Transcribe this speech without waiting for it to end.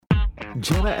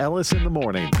Jenna Ellis in the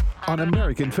morning on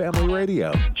American Family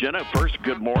Radio. Jenna, first,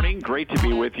 good morning. Great to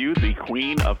be with you, the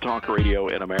queen of talk radio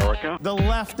in America. The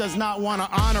left does not want to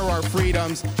honor our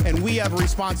freedoms, and we have a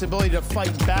responsibility to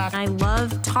fight back. I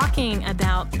love talking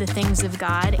about the things of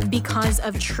God because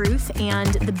of truth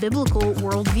and the biblical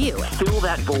worldview. Fill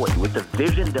that void with the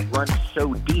vision that runs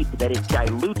so deep that it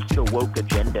dilutes the woke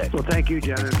agenda. Well, thank you,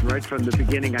 Jenna. Right from the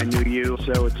beginning, I knew you,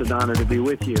 so it's an honor to be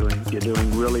with you, and you're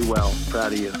doing really well.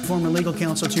 Proud of you. Former legal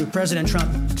counsel to President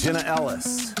Trump. Jenna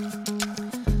Ellis.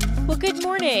 Well, good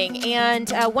morning. And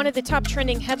one of the top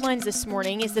trending headlines this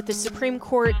morning is that the Supreme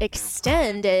Court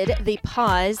extended the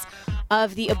pause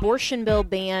of the abortion bill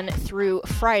ban through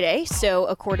Friday. So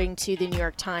according to the New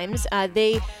York Times,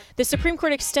 the Supreme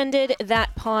Court extended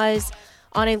that pause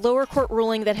on a lower court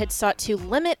ruling that had sought to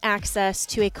limit access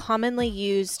to a commonly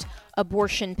used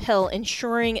abortion pill,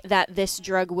 ensuring that this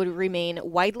drug would remain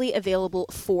widely available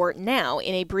for now.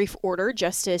 In a brief order,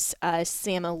 Justice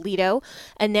Sam Alito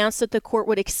announced that the court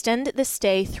would extend the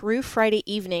stay through Friday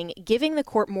evening, giving the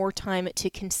court more time to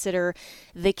consider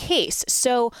the case.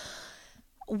 So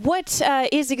what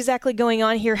is exactly going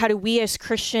on here? How do we as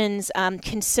Christians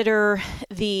consider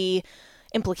the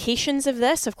implications of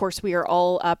this? Of course, we are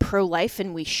all pro-life,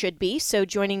 and we should be. So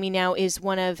joining me now is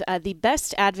one of the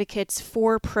best advocates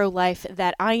for pro-life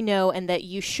that I know and that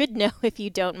you should know if you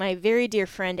don't, my very dear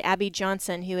friend, Abby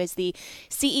Johnson, who is the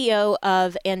CEO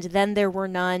of And Then There Were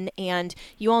None. And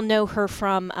you all know her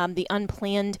from the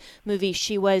Unplanned movie.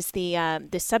 She was the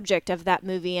subject of that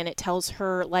movie, and it tells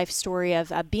her life story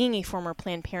of being a former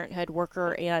Planned Parenthood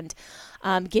worker and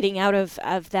getting out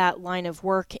of that line of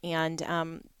work, and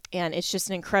it's just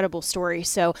an incredible story.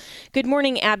 So good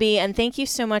morning, Abby, and thank you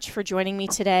so much for joining me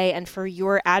today and for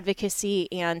your advocacy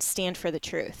and stand for the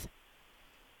truth.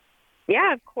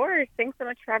 Yeah, of course. Thanks so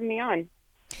much for having me on.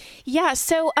 Yeah,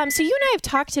 so you and I have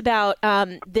talked about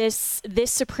this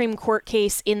Supreme Court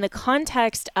case in the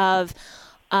context of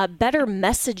better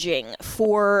messaging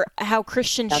for how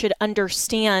Christians should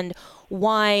understand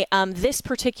why this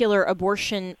particular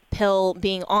abortion pill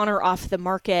being on or off the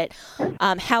market,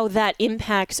 how that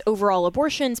impacts overall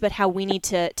abortions, but how we need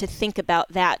to think about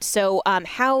that. So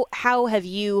how have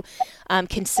you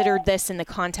considered this in the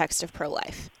context of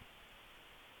pro-life?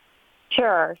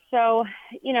 Sure. So,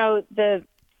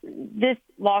 this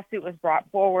lawsuit was brought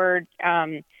forward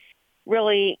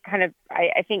really kind of,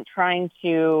 I think, trying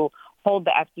to hold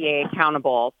the FDA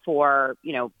accountable for,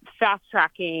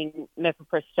 fast-tracking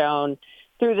mifepristone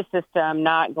through the system,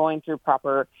 not going through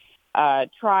proper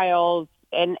trials,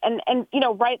 and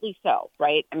rightly so,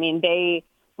 right? I mean, they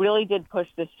really did push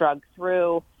this drug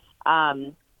through,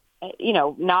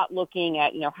 not looking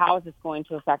at, how is this going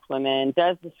to affect women?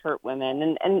 Does this hurt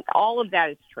women? And all of that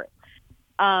is true.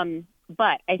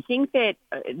 But I think that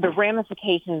the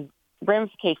ramifications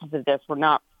of this were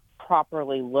not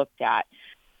properly looked at.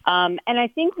 And I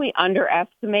think we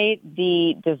underestimate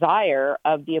the desire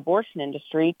of the abortion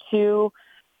industry to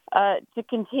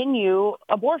continue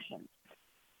abortion.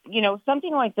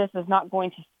 Something like this is not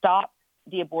going to stop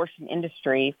the abortion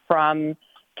industry from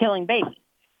killing babies.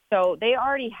 So they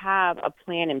already have a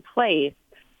plan in place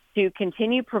to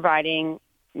continue providing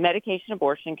medication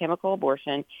abortion, chemical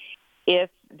abortion,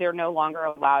 if they're no longer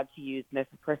allowed to use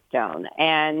mifepristone.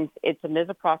 And it's a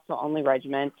misoprostol-only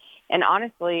regimen. And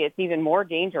honestly, it's even more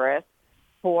dangerous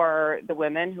for the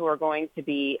women who are going to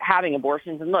be having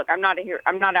abortions. And look, I'm not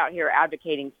out here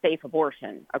advocating safe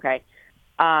abortion. Okay,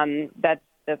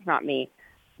 that's not me.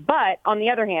 But on the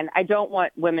other hand, I don't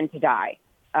want women to die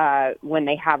when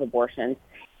they have abortions.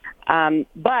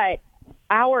 But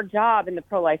our job in the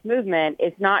pro-life movement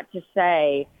is not to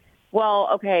say, well,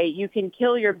 okay, you can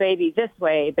kill your baby this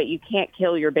way, but you can't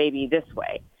kill your baby this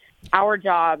way. Our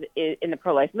job in the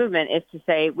pro-life movement is to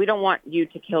say, we don't want you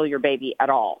to kill your baby at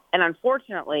all. And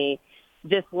unfortunately,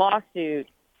 this lawsuit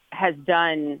has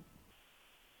done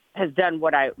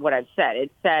what I've said.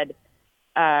 It said,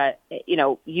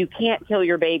 you can't kill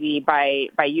your baby by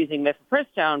using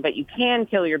mifepristone, but you can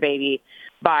kill your baby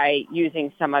by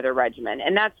using some other regimen.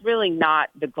 And that's really not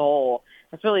the goal.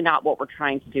 That's really not what we're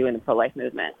trying to do in the pro-life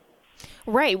movement.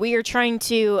 Right. We are trying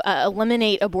to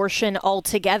eliminate abortion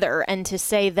altogether, and to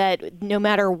say that no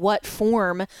matter what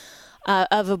form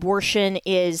of abortion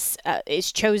is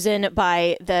chosen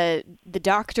by the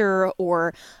doctor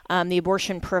or the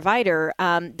abortion provider,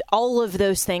 all of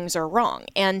those things are wrong.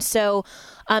 And so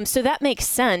that makes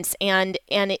sense. And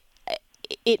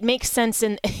it makes sense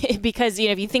because,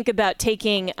 if you think about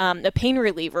taking a pain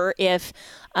reliever, if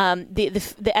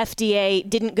the FDA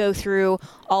didn't go through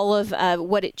all of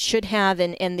what it should have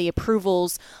and the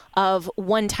approvals of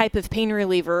one type of pain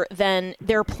reliever, then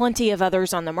there are plenty of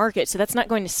others on the market. So that's not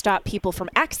going to stop people from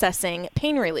accessing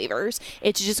pain relievers.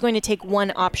 It's just going to take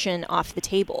one option off the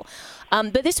table.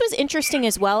 But this was interesting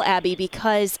as well, Abby,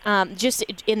 because just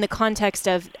in the context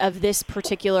of this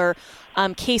particular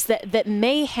case that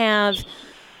may have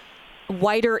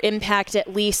wider impact,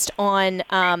 at least on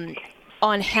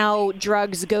how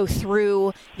drugs go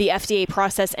through the FDA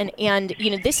process. And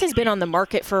this has been on the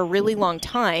market for a really long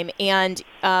time. And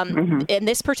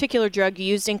this particular drug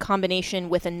used in combination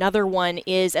with another one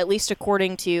is, at least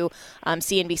according to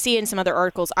CNBC and some other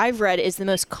articles I've read, is the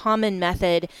most common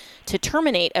method to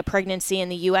terminate a pregnancy in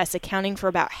the U.S., accounting for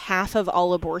about half of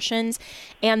all abortions.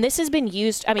 And this has been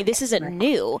used, this isn't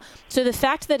new. So the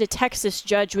fact that a Texas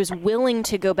judge was willing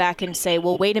to go back and say,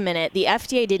 well, wait a minute, the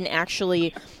FDA didn't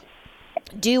actually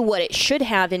do what it should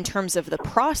have in terms of the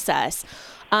process.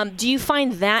 Do you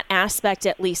find that aspect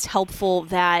at least helpful,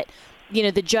 that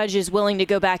the judge is willing to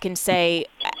go back and say,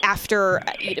 after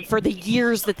for the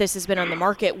years that this has been on the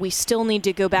market, we still need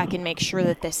to go back and make sure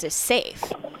that this is safe?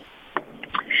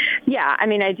 Yeah, I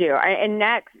do. And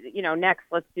next,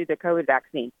 let's do the COVID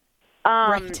vaccine.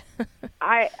 Right.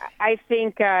 I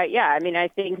think, I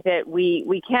think that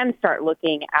we can start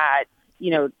looking at,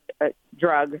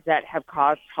 drugs that have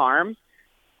caused harm.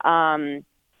 The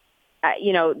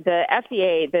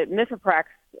FDA, the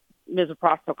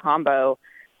misoprostol combo,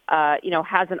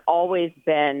 hasn't always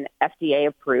been FDA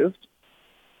approved.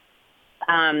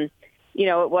 It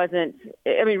wasn't,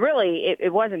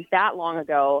 it wasn't that long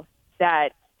ago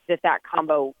that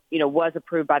combo, was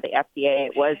approved by the FDA.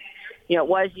 It was, it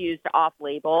was used off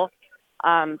label,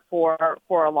 for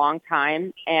a long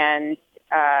time. And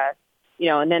then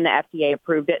the FDA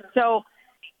approved it. So,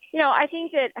 I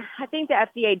think the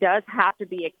FDA does have to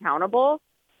be accountable.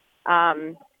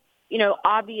 Obviously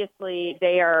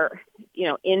they are,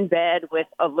 in bed with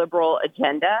a liberal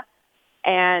agenda.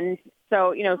 And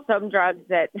so, some drugs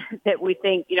that we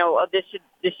think, this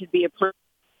should be approved,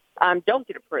 don't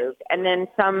get approved. And then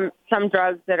some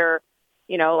drugs that are,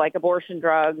 like abortion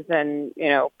drugs and,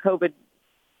 COVID,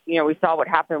 we saw what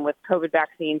happened with COVID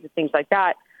vaccines and things like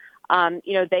that.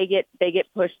 They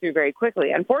get pushed through very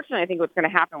quickly. Unfortunately, I think what's going to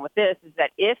happen with this is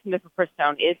that if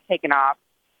mifepristone is taken off,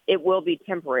 it will be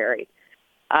temporary.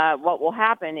 What will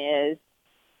happen is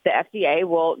the FDA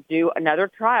will do another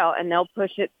trial and they'll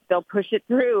push it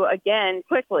through again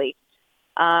quickly.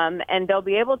 And they'll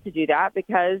be able to do that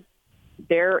because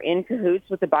they're in cahoots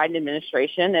with the Biden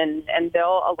administration, and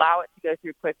they'll allow it to go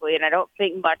through quickly. And I don't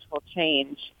think much will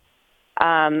change.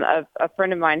 A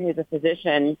friend of mine who's a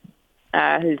physician,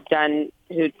 who's done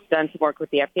some work with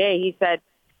the FDA, he said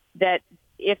that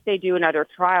if they do another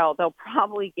trial, they'll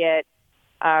probably get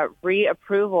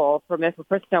reapproval for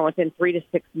mifepristone within 3 to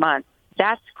 6 months.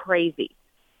 That's crazy.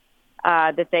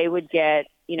 That they would get,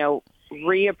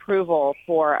 reapproval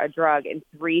for a drug in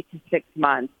 3 to 6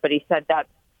 months. But he said that's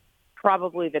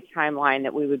probably the timeline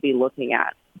that we would be looking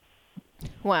at.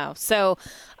 Wow. So,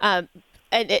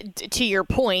 to your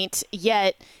point,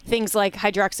 yet things like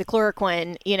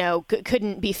hydroxychloroquine,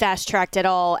 couldn't be fast-tracked at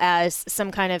all as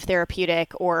some kind of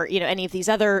therapeutic or, any of these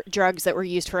other drugs that were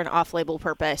used for an off-label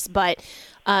purpose. But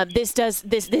this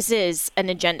is an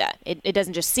agenda. It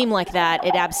doesn't just seem like that.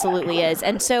 It absolutely is.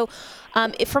 And so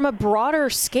from a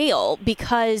broader scale,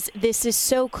 because this is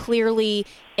so clearly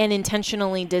and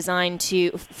intentionally designed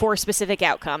for a specific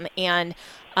outcome, and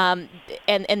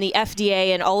the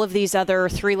FDA and all of these other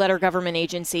three-letter government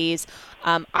agencies,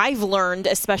 I've learned,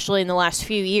 especially in the last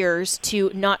few years, to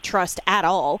not trust at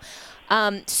all.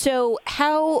 So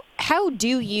how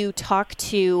do you talk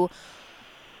to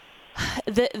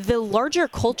the larger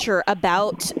culture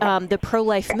about the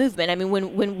pro-life movement? I mean,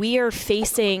 when we are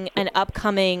facing an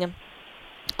upcoming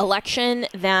election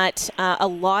that a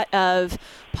lot of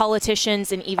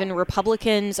politicians and even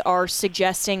Republicans are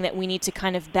suggesting that we need to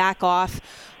kind of back off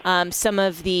some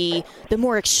of the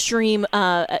more extreme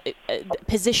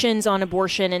positions on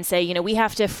abortion and say, we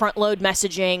have to front load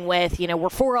messaging with, we're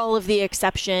for all of the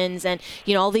exceptions and,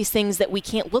 all these things that we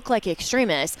can't look like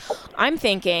extremists. I'm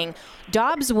thinking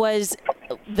Dobbs was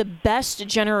the best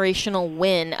generational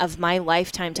win of my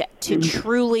lifetime to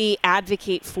truly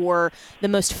advocate for the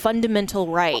most fundamental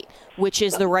right, which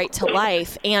is the right to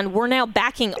life. And we're now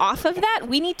backing off of that.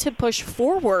 We need to push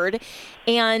forward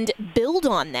and build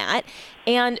on that.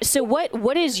 And so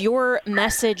what is your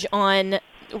message on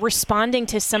responding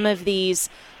to some of these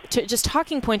just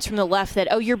talking points from the left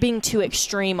that, you're being too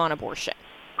extreme on abortion?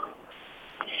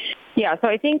 Yeah, so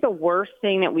I think the worst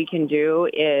thing that we can do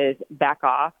is back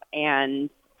off and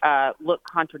look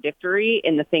contradictory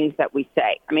in the things that we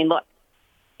say. I mean, look,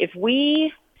 if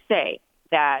we say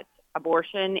that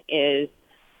abortion is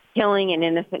killing an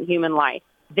innocent human life,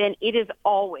 then it is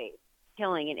always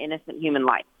killing an innocent human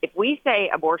life. If we say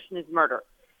abortion is murder,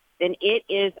 then it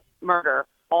is murder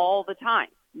all the time,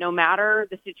 no matter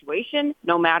the situation,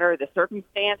 no matter the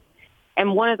circumstance.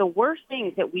 And one of the worst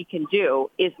things that we can do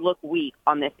is look weak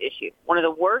on this issue. One of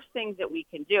the worst things that we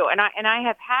can do. And I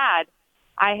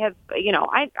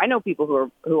know people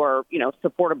who are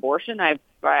support abortion. I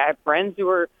have friends who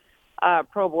are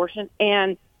pro-abortion,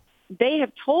 and they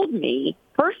have told me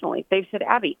personally, they've said,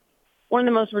 Abby, one of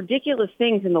the most ridiculous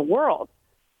things in the world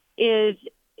is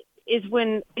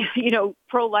when,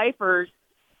 pro-lifers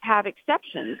have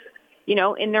exceptions,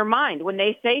 in their mind when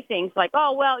they say things like,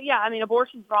 oh, well, yeah, I mean,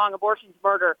 abortion's wrong, abortion's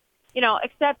murder,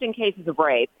 except in cases of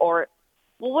rape. Or,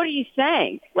 well, what are you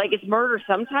saying? Like, it's murder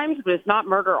sometimes, but it's not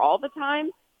murder all the time.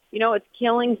 It's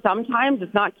killing sometimes,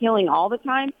 it's not killing all the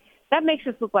time. That makes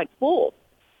us look like fools.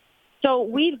 So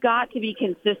we've got to be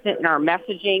consistent in our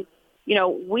messaging.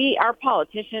 Our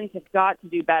politicians have got to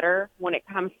do better when it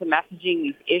comes to messaging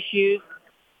these issues.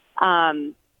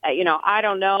 I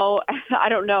don't know. I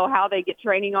don't know how they get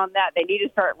training on that. They need to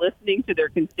start listening to their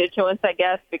constituents, I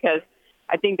guess, because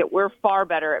I think that we're far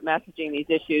better at messaging these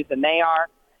issues than they are.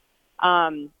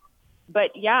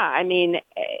 But yeah, I mean,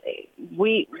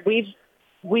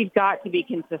 we've got to be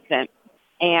consistent,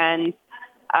 and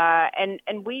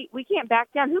we can't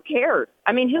back down. Who cares?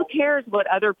 I mean, who cares what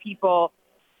other people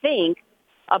think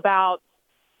about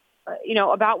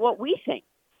what we think,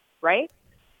 right?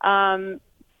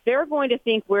 They're going to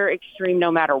think we're extreme no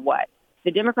matter what.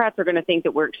 The Democrats are going to think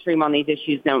that we're extreme on these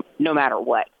issues no matter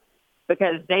what,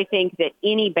 because they think that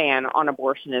any ban on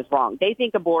abortion is wrong. They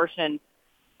think abortion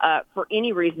for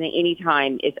any reason at any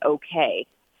time is okay.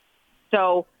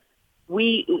 So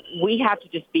we have to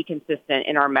just be consistent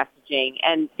in our messaging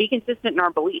and be consistent in our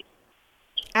beliefs.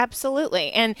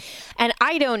 Absolutely. And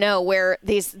I don't know where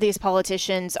these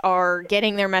politicians are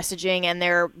getting their messaging, and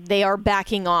they are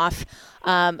backing off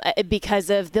because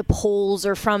of the polls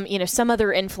or from, some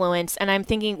other influence. And I'm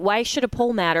thinking, why should a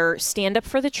poll matter? Stand up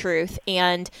for the truth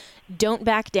and don't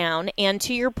back down. And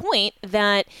to your point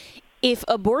that if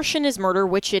abortion is murder,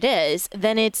 which it is,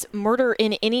 then it's murder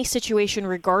in any situation,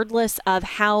 regardless of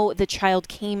how the child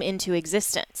came into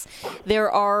existence.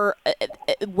 There are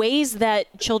ways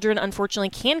that children, unfortunately,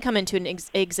 can come into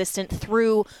existence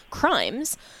through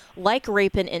crimes like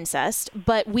rape and incest,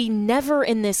 but we never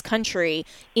in this country,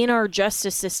 in our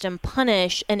justice system,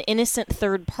 punish an innocent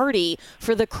third party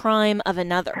for the crime of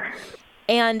another.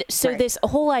 And so this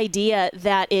whole idea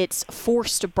that it's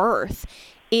forced birth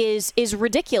is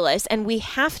ridiculous, and we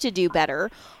have to do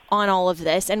better on all of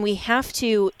this, and we have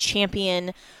to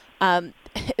champion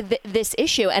this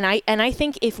issue. And I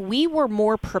think if we were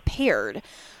more prepared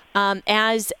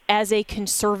as a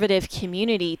conservative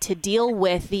community to deal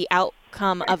with the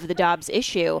outcome of the Dobbs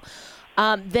issue,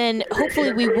 then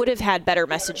hopefully we would have had better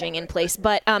messaging in place.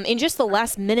 But in just the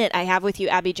last minute I have with you,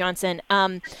 Abby Johnson,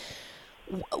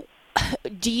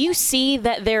 do you see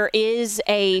that there is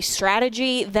a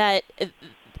strategy that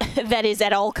is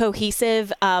at all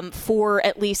cohesive for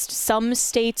at least some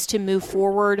states to move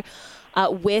forward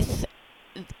with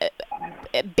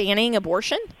banning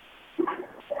abortion?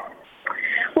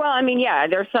 Well, I mean, yeah,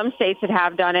 there are some states that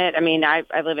have done it. I mean, I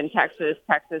live in Texas.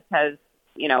 Texas has,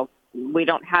 we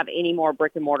don't have any more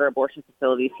brick and mortar abortion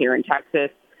facilities here in Texas.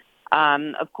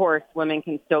 Of course, women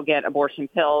can still get abortion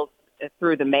pills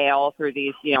through the mail, through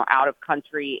these, out of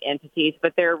country entities,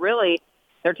 but they're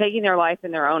taking their life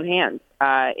in their own hands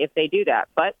if they do that.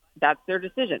 But that's their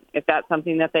decision. If that's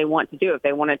something that they want to do, if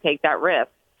they want to take that risk.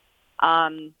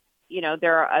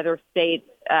 There are other states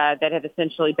that have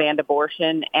essentially banned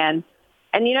abortion, and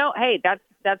hey,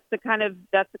 that's the kind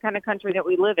of country that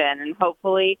we live in, and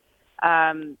hopefully,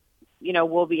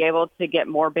 we'll be able to get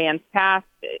more bans passed.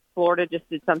 Florida just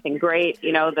did something great.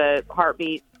 The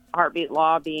heartbeat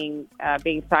law being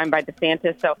signed by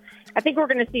DeSantis. So I think we're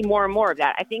going to see more and more of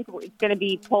that. I think it's going to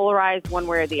be polarized one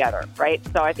way or the other, right?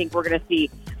 So I think we're going to see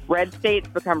red states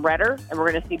become redder, and we're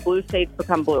going to see blue states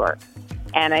become bluer.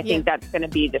 And I think that's going to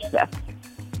be the shift.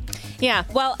 Yeah,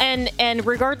 well, and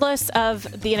regardless of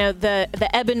the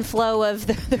ebb and flow of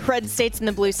the red states and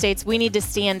the blue states, we need to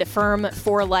stand firm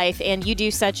for life, and you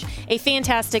do such a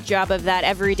fantastic job of that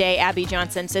every day, Abby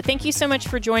Johnson. So thank you so much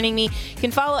for joining me. You can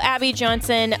follow Abby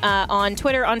Johnson on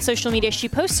Twitter, on social media. She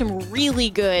posts some really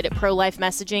good pro-life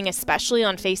messaging, especially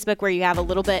on Facebook, where you have a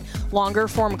little bit longer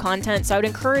form content. So I would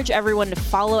encourage everyone to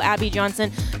follow Abby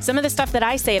Johnson. Some of the stuff that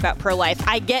I say about pro-life,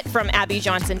 I get from Abby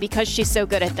Johnson because she's so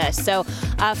good at this. So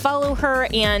follow know her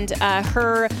and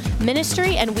her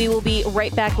ministry, and we will be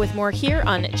right back with more here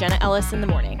on Jenna Ellis in the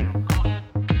Morning.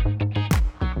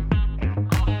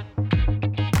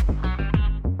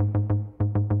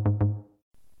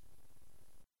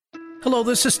 Hello,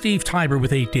 this is Steve Tiber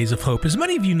with 8 Days of Hope. As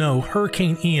many of you know,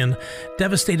 Hurricane Ian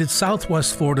devastated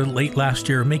southwest Florida late last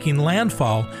year, making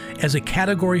landfall as a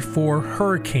Category 4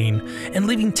 hurricane and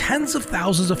leaving tens of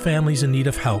thousands of families in need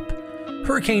of help.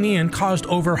 Hurricane Ian caused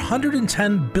over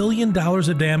 $110 billion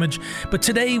of damage, but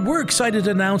today we're excited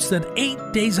to announce that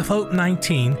 8 Days of Hope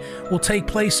 19 will take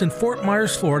place in Fort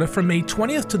Myers, Florida from May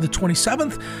 20th to the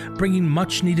 27th, bringing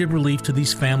much-needed relief to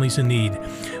these families in need.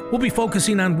 We'll be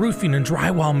focusing on roofing and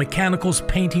drywall, mechanicals,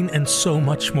 painting, and so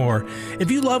much more.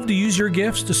 If you love to use your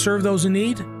gifts to serve those in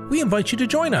need, we invite you to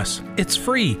join us. It's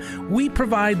free. We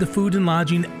provide the food and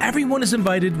lodging. Everyone is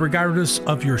invited regardless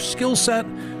of your skill set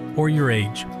or your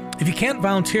age. If you can't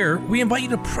volunteer, we invite you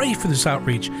to pray for this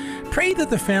outreach. Pray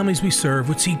that the families we serve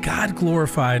would see God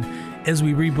glorified as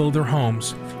we rebuild their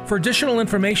homes. For additional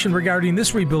information regarding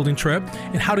this rebuilding trip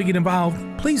and how to get involved,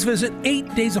 please visit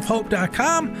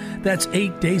 8daysofhope.com. That's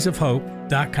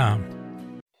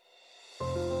 8daysofhope.com.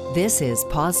 This is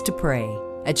Pause to Pray,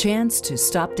 a chance to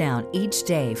stop down each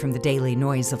day from the daily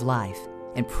noise of life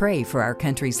and pray for our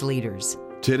country's leaders.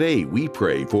 Today we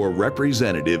pray for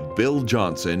Representative Bill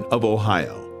Johnson of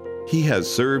Ohio. He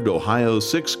has served Ohio's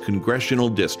 6th Congressional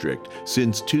District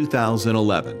since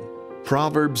 2011.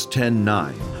 Proverbs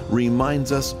 10:9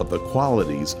 reminds us of the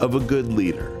qualities of a good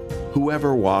leader.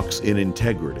 Whoever walks in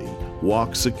integrity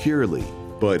walks securely,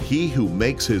 but he who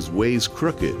makes his ways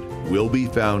crooked will be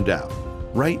found out.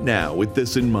 Right now, with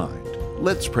this in mind,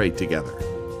 let's pray together.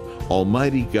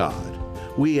 Almighty God,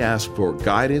 we ask for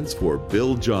guidance for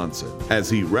Bill Johnson as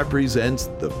he represents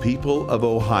the people of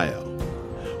Ohio.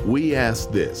 We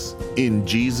ask this in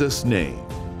Jesus' name.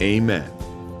 Amen.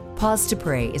 Pause to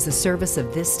Pray is a service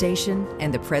of this station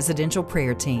and the Presidential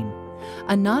Prayer Team,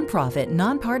 a nonprofit,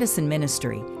 nonpartisan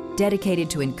ministry dedicated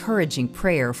to encouraging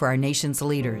prayer for our nation's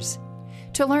leaders.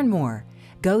 To learn more,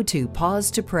 go to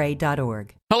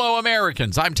pausetopray.org. Hello,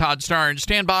 Americans. I'm Todd Starnes.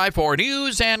 Stand by for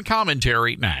news and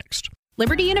commentary next.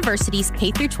 Liberty University's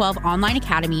K-12 online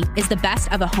academy is the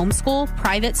best of a homeschool,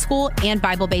 private school, and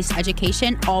Bible-based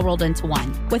education all rolled into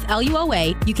one. With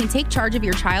LUOA, you can take charge of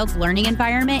your child's learning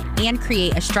environment and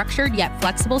create a structured yet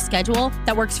flexible schedule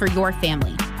that works for your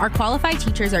family. Our qualified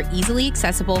teachers are easily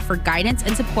accessible for guidance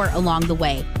and support along the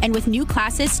way. And with new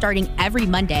classes starting every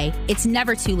Monday, it's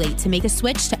never too late to make a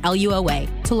switch to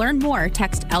LUOA. To learn more,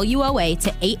 text LUOA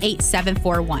to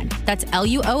 88741. That's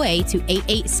LUOA to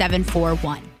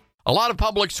 88741. A lot of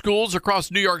public schools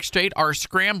across New York State are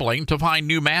scrambling to find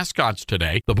new mascots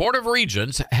today. The Board of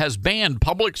Regents has banned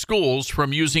public schools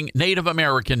from using Native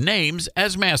American names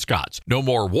as mascots. No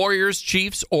more Warriors,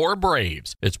 Chiefs, or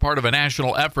Braves. It's part of a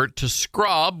national effort to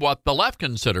scrub what the left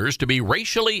considers to be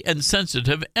racially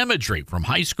insensitive imagery from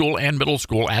high school and middle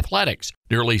school athletics.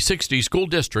 Nearly 60 school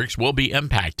districts will be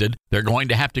impacted. They're going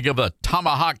to have to give a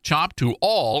tomahawk chop to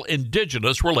all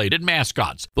indigenous-related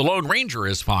mascots. The Lone Ranger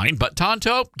is fine, but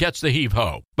Tonto gets the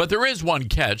heave-ho. But there is one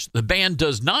catch. The ban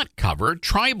does not cover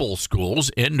tribal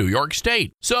schools in New York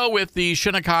State. So if the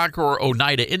Shinnecock or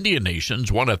Oneida Indian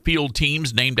Nations want to field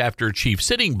teams named after Chief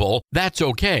Sitting Bull, that's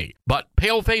okay. But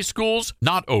paleface schools,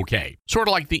 not okay. Sort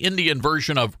of like the Indian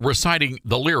version of reciting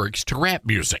the lyrics to rap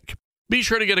music. Be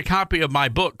sure to get a copy of my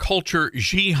book, Culture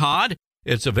Jihad.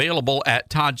 It's available at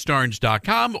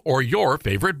toddstarnes.com or your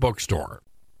favorite bookstore.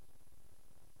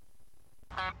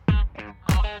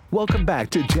 Welcome back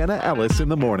to Jenna Ellis in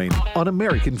the Morning on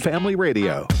American Family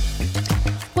Radio.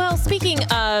 Well, speaking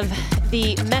of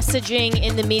the messaging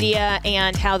in the media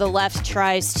and how the left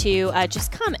tries to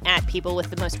just come at people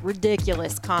with the most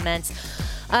ridiculous comments,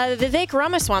 Vivek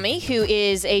Ramaswamy, who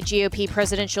is a GOP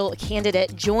presidential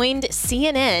candidate, joined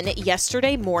CNN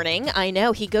yesterday morning. I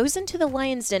know he goes into the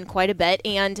lion's den quite a bit,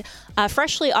 and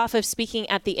freshly off of speaking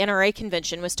at the NRA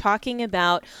convention, was talking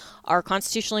about our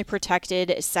constitutionally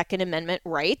protected Second Amendment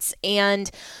rights,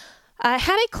 and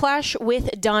had a clash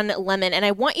with Don Lemon. And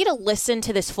I want you to listen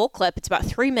to this full clip. It's about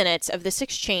 3 minutes of this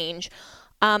exchange.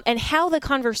 And how the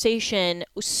conversation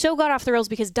so got off the rails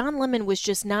because Don Lemon was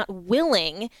just not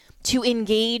willing to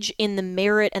engage in the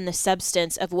merit and the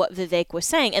substance of what Vivek was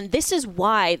saying. And this is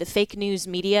why the fake news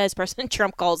media, as President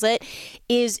Trump calls it,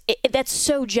 that's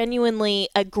so genuinely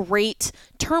a great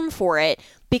term for it,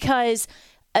 because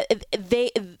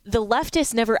the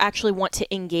leftists never actually want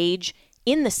to engage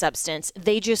in the substance.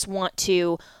 They just want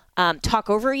to talk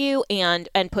over you and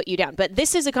put you down. But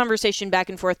this is a conversation back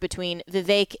and forth between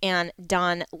Vivek and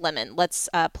Don Lemon. Let's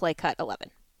play cut 11.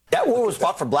 That war was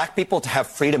fought for black people to have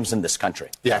freedoms in this country.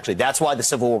 Yeah. Actually, that's why the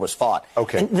Civil War was fought.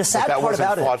 Okay. And the sad part about it...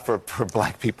 That wasn't fought for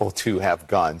black people to have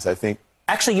guns, I think.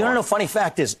 Actually, you know, funny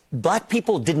fact is, black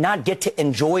people did not get to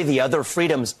enjoy the other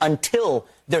freedoms until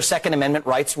their Second Amendment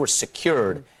rights were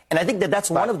secured. And I think that's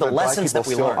one of the lessons that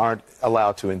we learned. Black people aren't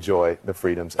allowed to enjoy the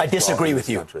freedoms. I disagree with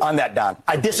you on that, Don.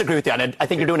 I disagree with you. And I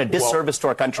think you're doing a disservice to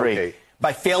our country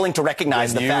by failing to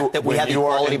recognize the fact that we have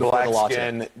equality before the law.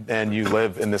 And you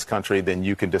live in this country, then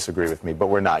you can disagree with me. But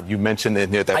we're not. You mentioned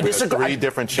that there are three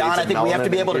different shades of melanin. Don, I think we have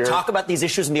to be able to talk about these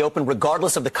issues in the open,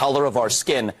 regardless of the color of our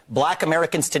skin. Black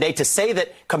Americans today, to say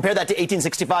that, compare that to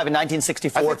 1865 and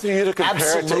 1964, I think for you to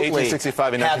compare it to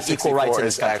 1865 and 1964 equal rights in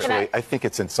this country. Actually, I think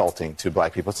it's insulting to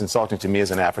black people. It's insulting to me as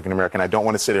an African American. I don't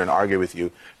want to sit here and argue with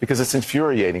you because it's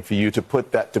infuriating for you to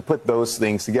put those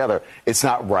things together. It's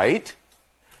not right.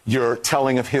 Your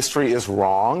telling of history is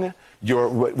wrong.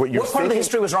 What part of the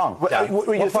history was wrong? What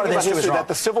part of the history was wrong? That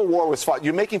the Civil War was fought.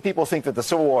 You're making people think that the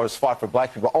Civil War was fought for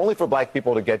black people, only for black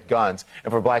people to get guns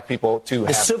and for black people to have...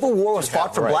 The Civil War was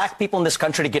fought for black people in this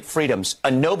country to get freedoms,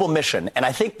 a noble mission. And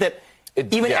I think that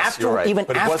even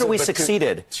after we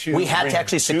succeeded, we had to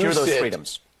actually secure those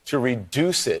freedoms. To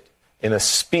reduce it in a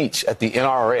speech at the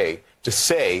NRA, to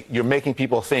say you're making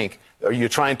people think, or you're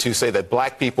trying to say that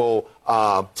black people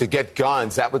to get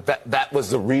guns, that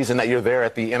was the reason that you're there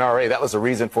at the NRA. That was the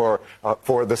reason for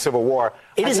the Civil War.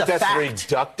 It is a fact. That's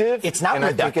reductive. It's not reductive,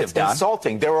 I think it's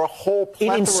insulting. There are a whole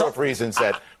plethora of reasons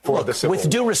for the Civil War. With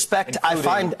due respect, I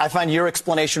find your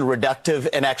explanation reductive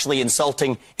and actually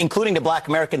insulting, including to black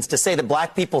Americans, to say that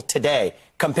black people today,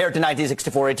 compared to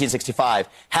 1964, 1865,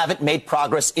 haven't made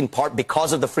progress in part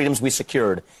because of the freedoms we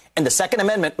secured. And the Second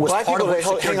Amendment was part of what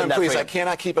secured them that freedom. I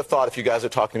cannot keep a thought if you guys are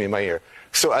talking to me in my ear.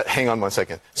 So hang on 1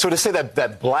 second. So to say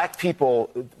that black people,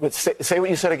 say what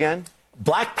you said again.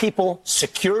 Black people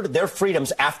secured their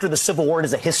freedoms after the Civil War. It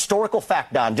is a historical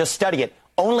fact, Don. Just study it.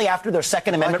 Only after their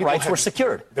Second Amendment rights were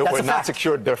secured. They were not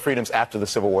secured their freedoms after the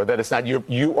Civil War. That is not.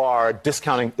 You are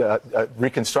discounting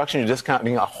Reconstruction. You're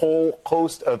discounting a whole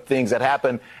host of things that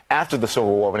happened after the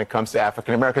Civil War when it comes to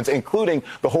African Americans, including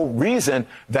the whole reason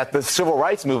that the Civil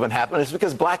Rights Movement happened is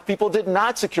because black people did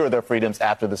not secure their freedoms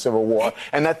after the Civil War,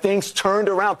 and that things turned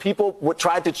around. People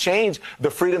tried to change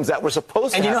the freedoms that were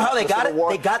supposed to happen. And you know how they got it?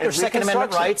 They got their Second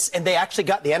Amendment rights, and they actually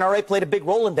got the NRA played a big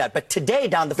role in that. But today,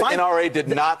 Don, the NRA did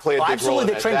not play a big role.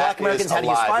 Absolutely, they trained black Americans how to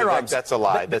use firearms. That's a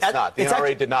lie. That's not. The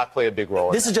NRA did not play a big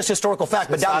role. This is just historical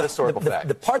fact. It's not historical fact.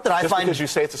 The part that I find, because you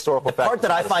say it's historical fact, the part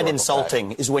that I find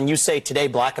insulting is when you say today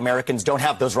black Americans don't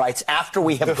have those rights after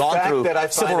we have gone through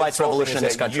civil rights revolution in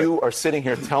this country. You are sitting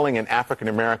here telling an African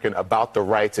American about the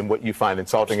rights and what you find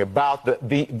insulting about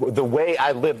the way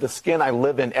I live, the skin I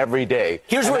live in every day.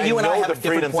 Here's where you and I have a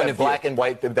different point of view. Black and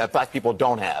white that black people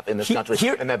don't have in this country,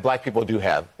 and that black people do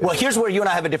have. Well, here's where you and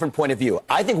I have a different point of view.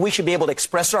 I think we should be able to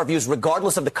express our views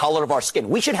regardless of the color of our skin.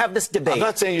 We should have this debate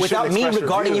without me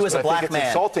regarding you as a black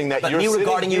man, but me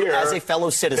regarding you as a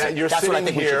fellow citizen. That's what I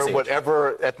think we should see.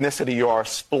 Whatever ethnicity you are,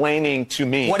 explaining to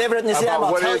me whatever ethnicity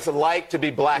about what it's like to be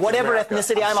black. Whatever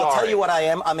ethnicity I am, I'll tell you what I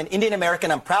am. I'm an Indian American.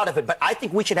 I'm proud of it. But I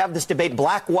think we should have this debate.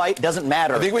 Black, white, doesn't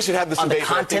matter. I think we should have this on debate. The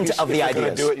content of the ideas. If you're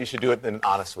going to do it, you should do it in an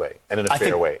honest way and in a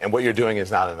fair way. And what you're doing is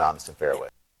not an honest and fair way.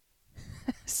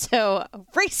 So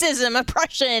racism,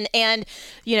 oppression, and,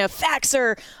 facts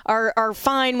are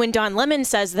fine when Don Lemon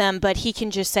says them, but he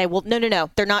can just say, well, no,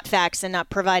 they're not facts and not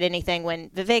provide anything when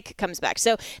Vivek comes back.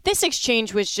 So this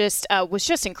exchange was just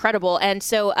incredible. And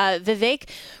so Vivek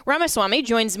Ramaswamy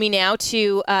joins me now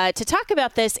to talk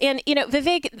about this. And,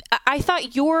 Vivek, I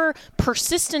thought your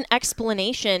persistent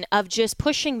explanation of just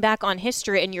pushing back on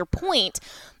history and your point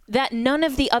that none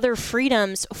of the other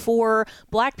freedoms for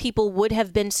black people would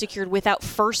have been secured without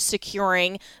first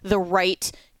securing the right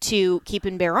to keep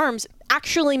and bear arms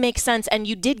actually makes sense, and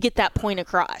you did get that point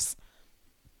across.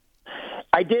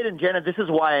 I did, and Jenna, this is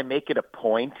why I make it a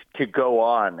point to go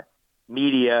on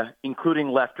media, including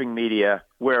left-wing media,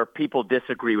 where people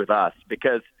disagree with us,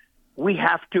 because we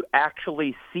have to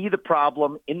actually see the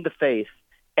problem in the face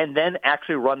and then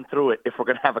actually run through it if we're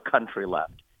going to have a country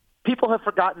left. People have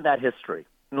forgotten that history.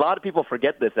 A lot of people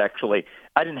forget this, actually.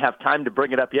 I didn't have time to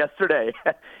bring it up yesterday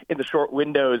in the short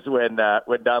windows when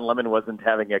Don Lemon wasn't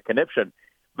having a conniption.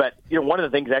 But, one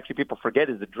of the things actually people forget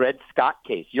is the Dred Scott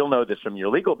case. You'll know this from your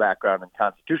legal background and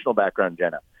constitutional background,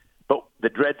 Jenna. But the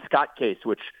Dred Scott case,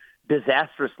 which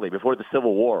disastrously, before the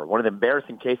Civil War, one of the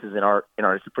embarrassing cases in our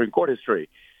Supreme Court history,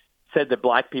 said that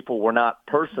black people were not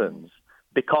persons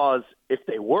because if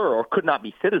they were, or could not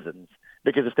be citizens,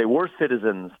 because if they were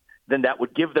citizens, then that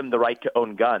would give them the right to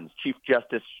own guns. Chief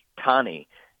Justice Taney,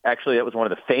 actually, that was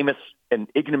one of the famous and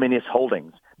ignominious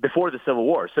holdings before the Civil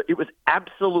War. So it was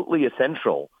absolutely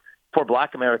essential for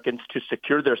black Americans to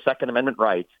secure their Second Amendment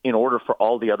rights in order for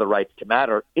all the other rights to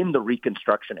matter in the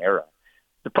Reconstruction era.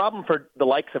 The problem for the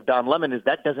likes of Don Lemon is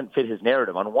that doesn't fit his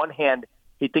narrative. On one hand,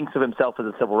 he thinks of himself as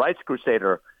a civil rights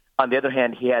crusader. On the other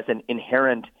hand, he has an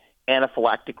inherent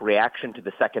anaphylactic reaction to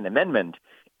the Second Amendment.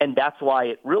 And that's why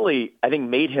it really, I think,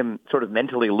 made him sort of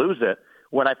mentally lose it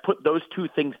when I put those two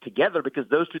things together, because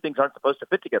those two things aren't supposed to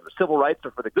fit together. Civil rights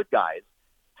are for the good guys.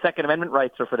 Second Amendment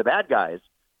rights are for the bad guys.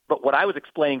 But what I was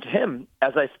explaining to him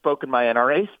as I spoke in my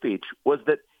NRA speech was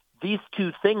that these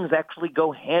two things actually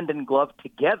go hand in glove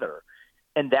together.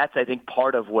 And that's, I think,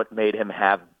 part of what made him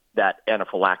have that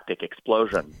anaphylactic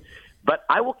explosion. But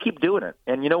I will keep doing it.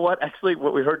 And you know what? Actually,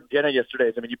 what we heard Jenna yesterday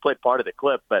is, I mean, you played part of the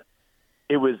clip, but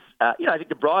it was, I think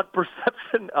the broad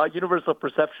perception, universal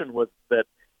perception was that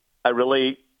I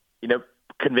really,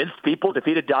 convinced people,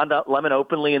 defeated Don Lemon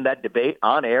openly in that debate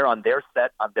on air, on their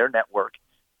set, on their network.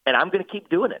 And I'm going to keep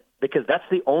doing it because that's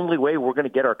the only way we're going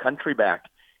to get our country back,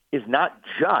 is not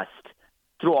just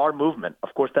through our movement.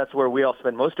 Of course, that's where we all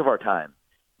spend most of our time.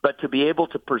 But to be able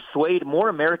to persuade more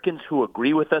Americans who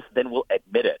agree with us than will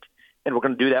admit it. And we're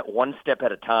going to do that one step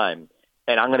at a time.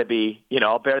 And I'm going to be,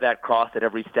 I'll bear that cross at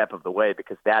every step of the way,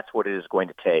 because that's what it is going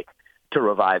to take to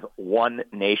revive one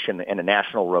nation and a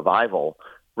national revival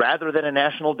rather than a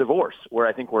national divorce, where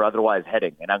I think we're otherwise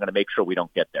heading. And I'm going to make sure we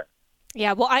don't get there.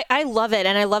 Yeah, well, I love it.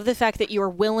 And I love the fact that you're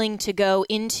willing to go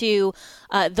into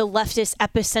the leftist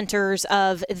epicenters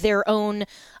of their own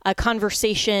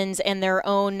conversations and their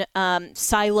own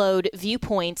siloed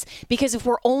viewpoints. Because if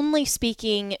we're only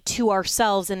speaking to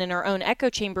ourselves and in our own echo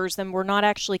chambers, then we're not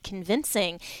actually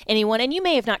convincing anyone. And you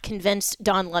may have not convinced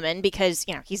Don Lemon because,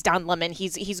 he's Don Lemon.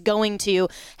 He's going to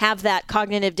have that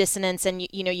cognitive dissonance. And,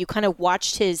 you kind of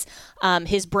watched his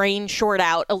brain short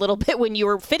out a little bit when you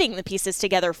were fitting the pieces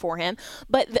together for him.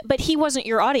 But he wasn't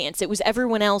your audience. It was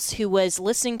everyone else who was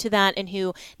listening to that and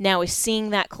who now is seeing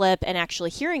that clip and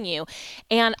actually hearing you.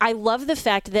 And I love the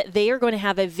fact that they are going to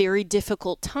have a very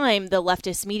difficult time, the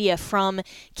leftist media, from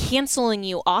canceling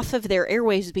you off of their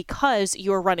airwaves because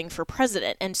you're running for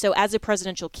president. And so as a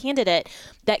presidential candidate,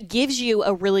 that gives you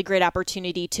a really great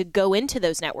opportunity to go into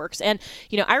those networks. And,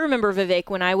 I remember, Vivek,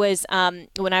 when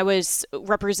I was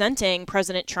representing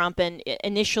President Trump and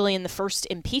initially in the first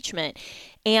impeachment,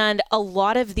 and a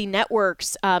lot of the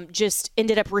networks just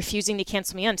ended up refusing to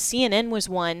cancel me on. CNN was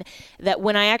one that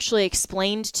when I actually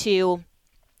explained to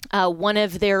one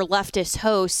of their leftist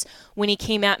hosts, when he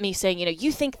came at me saying,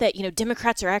 you think that,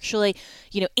 Democrats are actually,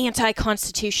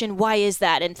 anti-Constitution. Why is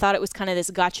that? And thought it was kind of this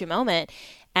gotcha moment.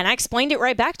 And I explained it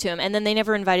right back to him, and then they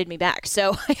never invited me back.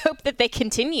 So I hope that they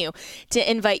continue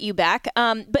to invite you back.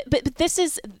 But this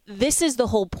is the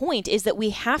whole point, is that we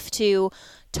have to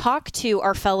talk to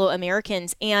our fellow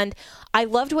Americans. And I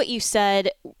loved what you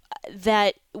said,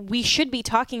 that we should be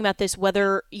talking about this,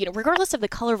 whether, regardless of the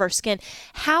color of our skin.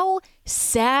 How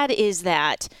sad is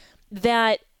that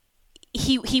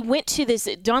he went to this,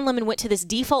 Don Lemon went to this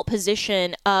default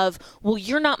position of, well,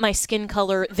 you're not my skin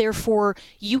color, therefore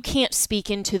you can't speak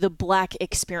into the black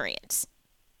experience.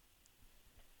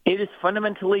 It is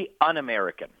fundamentally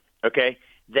un-American, okay?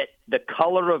 That the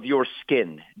color of your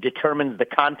skin determines the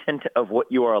content of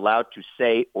what you are allowed to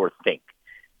say or think.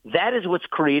 That is what's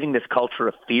creating this culture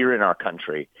of fear in our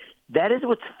country. That is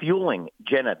what's fueling,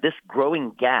 Jenna, this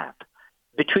growing gap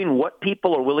between what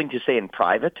people are willing to say in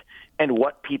private and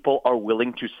what people are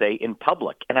willing to say in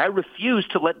public. And I refuse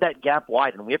to let that gap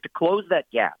widen. We have to close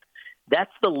that gap.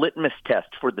 That's the litmus test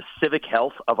for the civic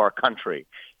health of our country.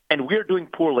 And we're doing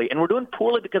poorly. And we're doing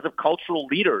poorly because of cultural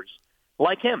leaders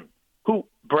like him, who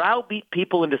browbeat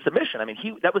people into submission. I mean,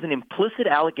 that was an implicit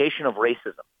allegation of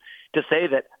racism, to say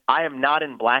that I am not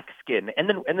in black skin. And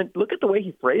then look at the way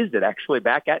he phrased it actually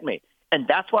back at me. And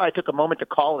that's why I took a moment to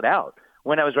call it out.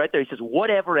 When I was right there, he says,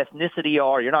 whatever ethnicity you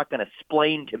are, you're not going to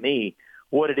explain to me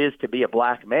what it is to be a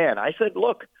black man. I said,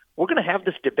 look, we're going to have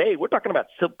this debate. We're talking about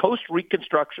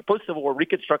post-Civil War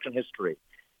Reconstruction history.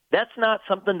 That's not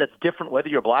something that's different whether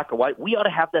you're black or white. We ought to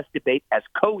have this debate as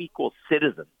co-equal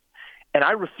citizens. And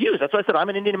I refuse. That's why I said I'm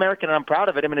an Indian American and I'm proud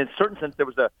of it. I mean, in a certain sense, there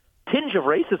was a tinge of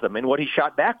racism in what he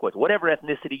shot back with, whatever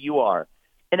ethnicity you are.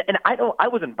 And I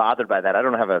wasn't bothered by that. I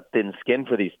don't have a thin skin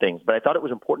for these things, but I thought it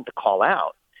was important to call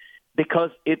out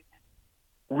because it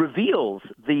reveals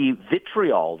the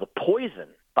vitriol, the poison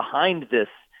behind this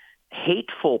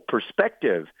hateful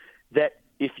perspective that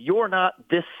if you're not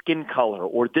this skin color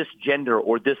or this gender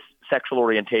or this sexual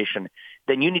orientation,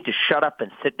 then you need to shut up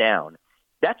and sit down.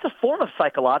 That's a form of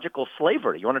psychological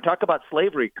slavery. You want to talk about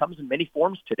slavery, it comes in many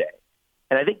forms today.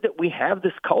 And I think that we have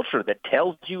this culture that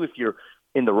tells you if you're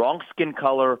in the wrong skin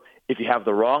color, if you have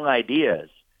the wrong ideas,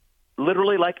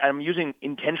 literally, like, I'm using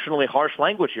intentionally harsh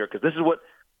language here because this is what,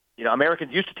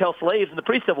 Americans used to tell slaves in the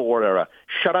pre-Civil War era: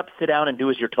 shut up, sit down, and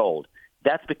do as you're told.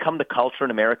 That's become the culture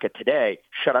in America today: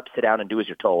 shut up, sit down, and do as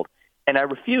you're told. And I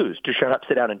refuse to shut up,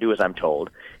 sit down, and do as I'm told.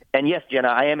 And yes, Jenna,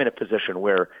 I am in a position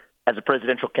where, as a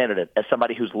presidential candidate, as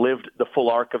somebody who's lived the full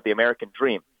arc of the American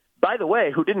dream, by the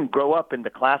way, who didn't grow up in the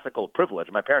classical privilege.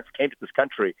 My parents came to this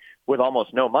country with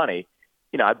almost no money.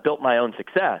 I built my own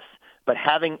success. But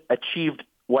having achieved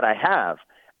what I have,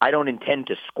 I don't intend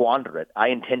to squander it. I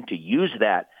intend to use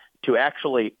that to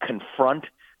actually confront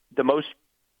the most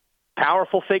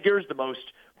powerful figures, the most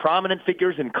prominent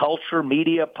figures in culture,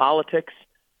 media, politics,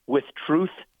 with truth,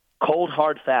 cold,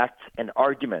 hard facts, and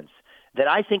arguments that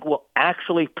I think will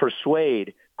actually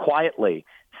persuade quietly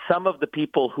some of the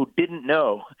people who didn't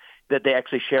know that they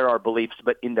actually share our beliefs,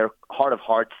 but in their heart of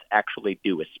hearts actually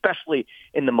do, especially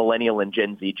in the millennial and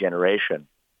Gen Z generation. And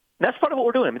that's part of what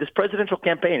we're doing. I mean, this presidential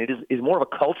campaign, it is more of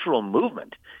a cultural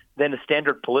movement than a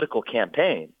standard political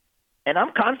campaign. And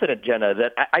I'm confident, Jenna,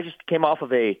 that I just came off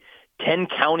of a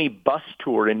 10-county bus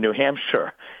tour in New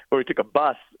Hampshire where we took a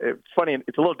bus. It's funny,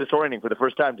 it's a little disorienting for the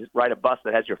first time to ride a bus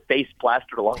that has your face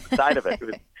plastered along the side of it. It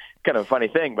was kind of a funny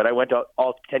thing, but I went to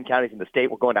all 10 counties in the state.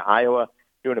 We're going to Iowa,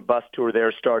 doing a bus tour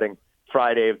there starting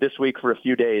Friday of this week for a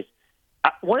few days.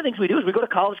 One of the things we do is we go to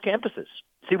college campuses.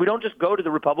 See, we don't just go to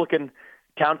the Republican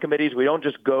town committees. We don't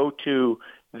just go to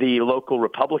the local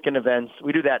Republican events.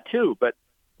 We do that too, but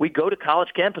we go to college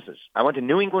campuses. I went to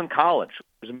New England College.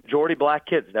 There's a majority black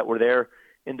kids that were there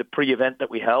in the pre-event that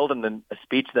we held, and then a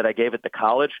speech that I gave at the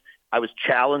college. I was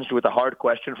challenged with a hard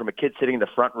question from a kid sitting in the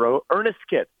front row, earnest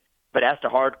kid, but asked a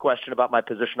hard question about my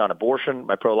position on abortion,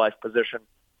 my pro-life position.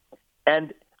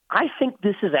 And I think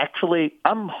this is actually,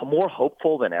 I'm more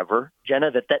hopeful than ever,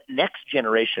 Jenna, that next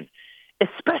generation,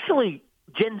 especially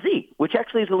Gen Z, which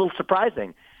actually is a little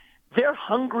surprising, they're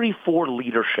hungry for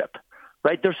leadership,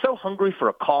 right? They're so hungry for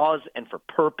a cause and for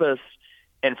purpose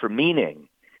and for meaning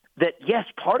that, yes,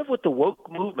 part of what the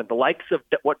woke movement, the likes of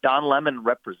what Don Lemon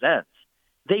represents,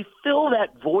 they fill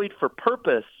that void for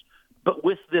purpose, but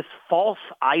with this false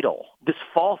idol, this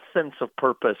false sense of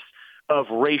purpose of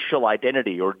racial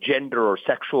identity or gender or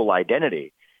sexual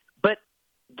identity. But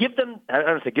give them, I don't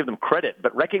want to say give them credit,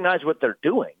 but recognize what they're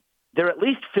doing. They're at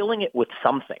least filling it with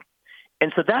something.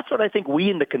 And so that's what I think we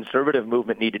in the conservative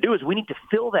movement need to do, is we need to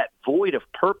fill that void of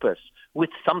purpose with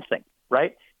something,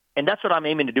 right? And that's what I'm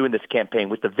aiming to do in this campaign,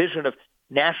 with the vision of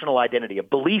national identity, a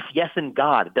belief, yes, in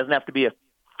God. It doesn't have to be a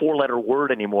four-letter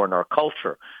word anymore in our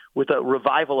culture, with a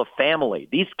revival of family.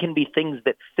 These can be things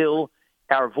that fill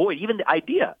our void, even the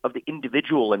idea of the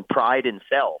individual and pride in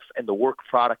self and the work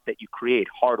product that you create,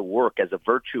 hard work as a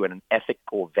virtue and an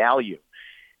ethical value.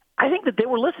 I think that they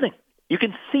were listening. You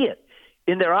can see it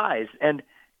in their eyes, and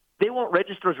they won't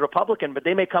register as Republican, but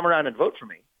they may come around and vote for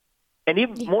me. And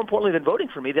even more importantly than voting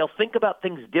for me, they'll think about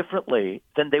things differently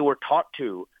than they were taught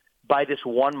to by this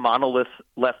one monolith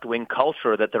left-wing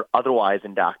culture that they're otherwise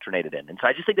indoctrinated in. And so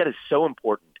I just think that is so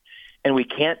important, and we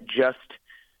can't just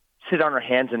sit on our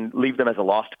hands and leave them as a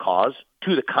lost cause.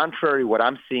 To the contrary, what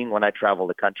I'm seeing when I travel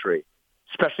the country,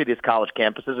 especially these college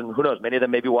campuses, and who knows, many of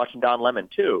them may be watching Don Lemon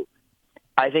too,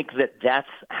 I think that that's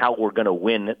how we're going to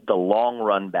win the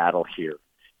long-run battle here,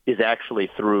 is actually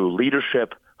through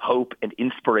leadership, hope, and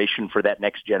inspiration for that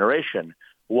next generation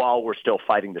while we're still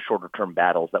fighting the shorter-term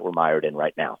battles that we're mired in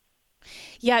right now.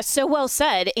 Yeah, so well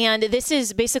said. And this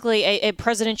is basically a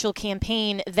presidential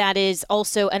campaign that is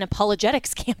also an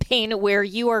apologetics campaign, where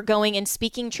you are going and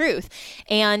speaking truth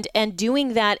and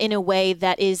doing that in a way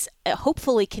that is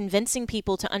hopefully convincing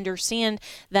people to understand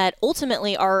that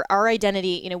ultimately our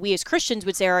identity, we as Christians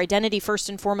would say our identity first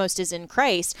and foremost is in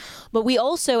Christ. But we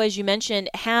also, as you mentioned,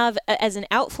 have as an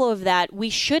outflow of that, we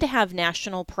should have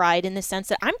national pride in the sense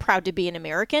that I'm proud to be an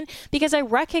American because I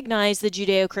recognize the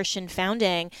Judeo-Christian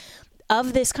founding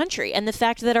of this country and the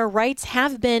fact that our rights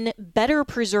have been better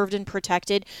preserved and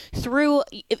protected through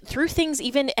things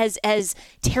even as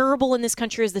terrible in this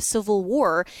country as the Civil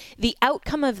War. The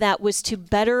outcome of that was to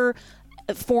better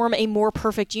form a more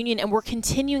perfect union, and we're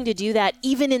continuing to do that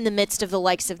even in the midst of the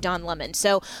likes of Don Lemon.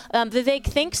 So Vivek,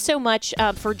 thanks so much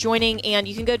for joining, and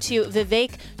you can go to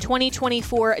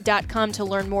vivek2024.com to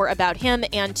learn more about him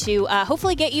and to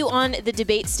hopefully get you on the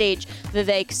debate stage,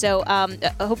 Vivek. So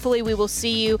hopefully we will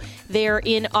see you there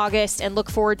in August and look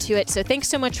forward to it. So thanks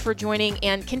so much for joining,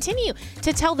 and continue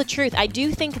to tell the truth. I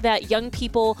do think that young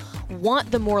people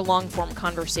want the more long-form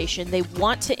conversation. They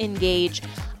want to engage.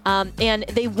 And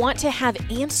they want to have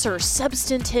answers,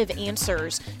 substantive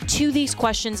answers to these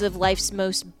questions of life's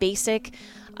most basic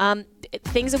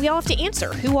things that we all have to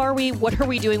answer. Who are we? What are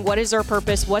we doing? What is our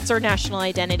purpose? What's our national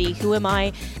identity? Who am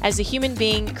I as a human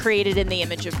being created in the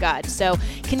image of God? So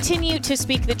continue to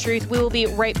speak the truth. We will be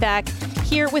right back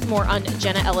here with more on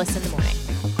Jenna Ellis in the Morning.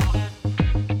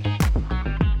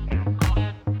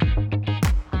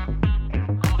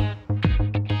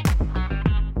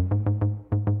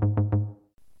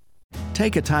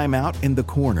 Take a time out in the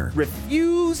corner.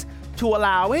 Refuse to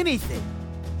allow anything,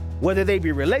 whether they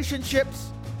be relationships,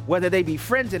 whether they be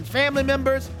friends and family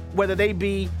members, whether they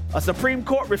be a Supreme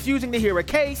Court refusing to hear a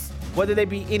case, whether they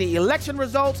be any election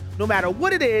results, no matter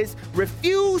what it is,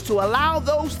 refuse to allow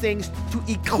those things to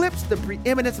eclipse the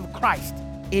preeminence of Christ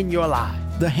in your life.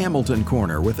 The Hamilton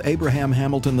Corner with Abraham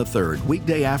Hamilton III,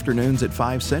 weekday afternoons at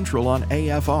 5 Central on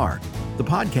AFR. The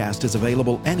podcast is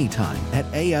available anytime at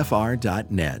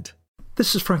afr.net.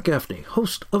 This is Frank Gaffney,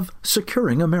 host of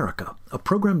Securing America, a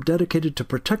program dedicated to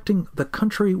protecting the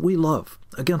country we love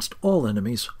against all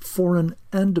enemies, foreign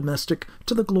and domestic,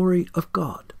 to the glory of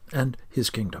God and His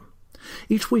kingdom.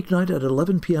 Each weeknight at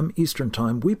 11 p.m. Eastern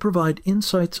Time, we provide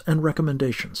insights and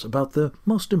recommendations about the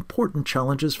most important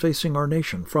challenges facing our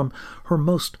nation from her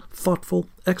most thoughtful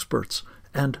experts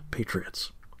and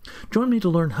patriots. Join me to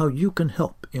learn how you can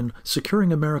help in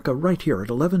Securing America right here at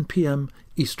 11 p.m.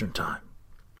 Eastern Time.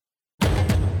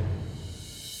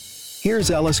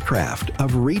 Here's Ellis Craft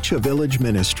of Reach a Village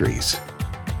Ministries.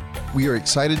 We are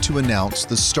excited to announce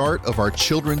the start of our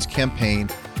children's campaign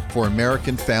for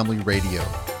American Family Radio.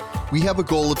 We have a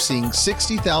goal of seeing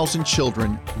 60,000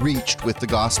 children reached with the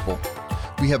gospel.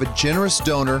 We have a generous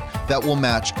donor that will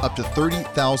match up to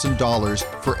 $30,000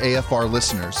 for AFR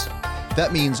listeners.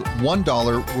 That means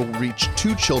 $1 will reach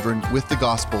 2 children with the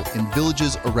gospel in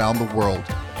villages around the world.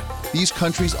 These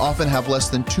countries often have less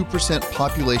than 2%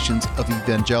 populations of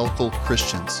evangelical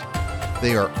Christians.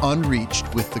 They are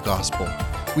unreached with the gospel.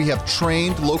 We have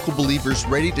trained local believers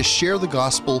ready to share the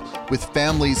gospel with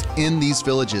families in these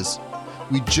villages.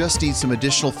 We just need some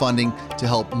additional funding to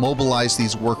help mobilize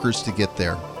these workers to get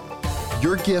there.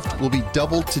 Your gift will be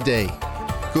doubled today.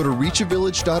 Go to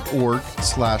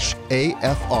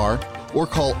reachavillage.org/AFR or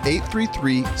call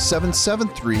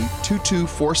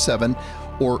 833-773-2247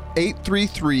 or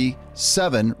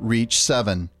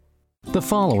 833-7-REACH-7. The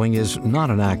following is not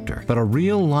an actor, but a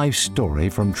real-life story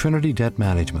from Trinity Debt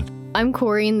Management. I'm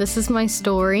Corey, and this is my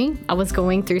story. I was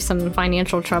going through some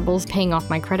financial troubles paying off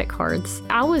my credit cards.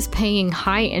 I was paying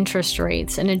high interest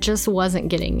rates, and it just wasn't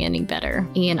getting any better.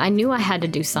 And I knew I had to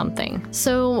do something.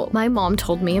 So my mom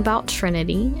told me about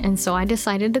Trinity, and so I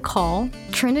decided to call.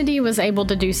 Trinity was able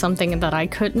to do something that I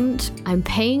couldn't. I'm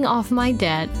paying off my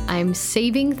debt, I'm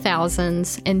saving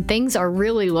thousands, and things are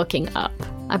really looking up.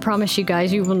 I promise you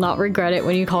guys, you will not regret it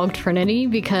when you call Trinity,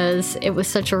 because it was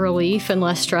such a relief and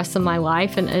less stress in my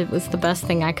life, and it was the best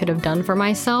thing I could have done for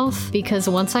myself, because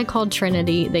once I called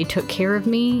Trinity, they took care of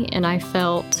me, and I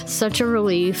felt such a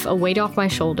relief, a weight off my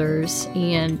shoulders,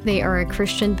 and they are a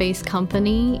Christian-based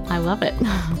company. I love it.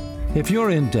 If you're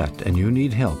in debt and you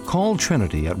need help, call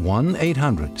Trinity at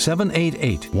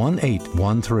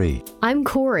 1-800-788-1813. I'm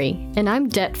Corey, and I'm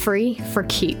debt-free for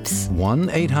keeps.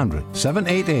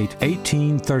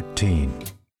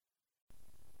 1-800-788-1813.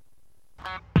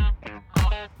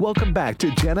 Welcome back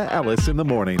to Jenna Ellis in the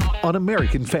Morning on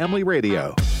American Family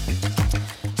Radio.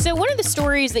 So one of the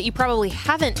stories that you probably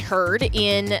haven't heard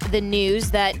in the news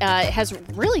that has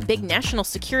really big national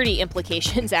security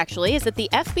implications, actually, is that the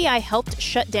FBI helped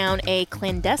shut down a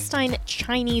clandestine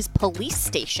Chinese police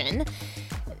station.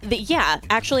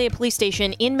 Actually a police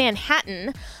station in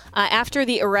Manhattan after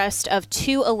the arrest of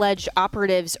 2 alleged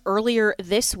operatives earlier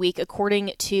this week,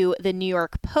 according to the New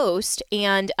York Post.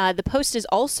 And the Post is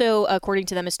also, according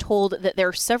to them, is told that there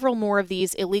are several more of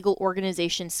these illegal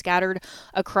organizations scattered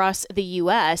across the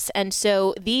U.S. And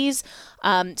so these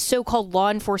so-called law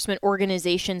enforcement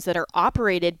organizations that are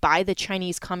operated by the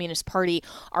Chinese Communist Party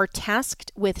are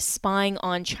tasked with spying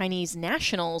on Chinese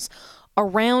nationals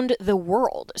around the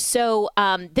world. So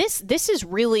this is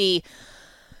really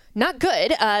not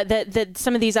good that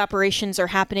some of these operations are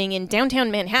happening in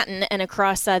downtown Manhattan and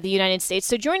across the United States.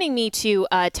 So joining me to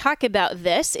talk about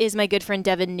this is my good friend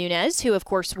Devin Nunes, who of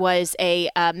course was a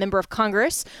member of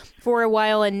Congress for a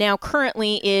while and now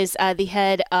currently is the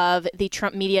head of the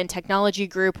Trump Media and Technology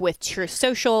Group with Truth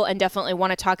Social, and definitely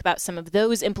want to talk about some of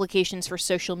those implications for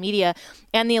social media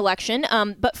and the election.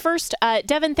 But first,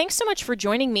 Devin, thanks so much for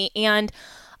joining me. And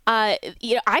I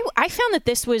found that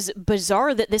this was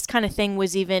bizarre that this kind of thing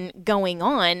was even going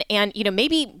on. And,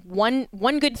 maybe one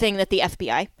good thing that the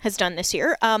FBI has done this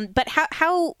year. But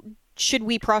how should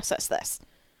we process this?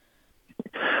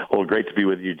 Well, great to be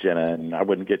with you, Jenna. And I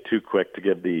wouldn't get too quick to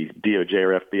give the DOJ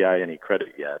or FBI any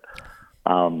credit yet.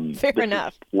 Fair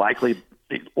enough. Likely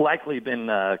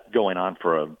been going on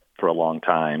for a long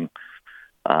time.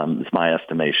 It's my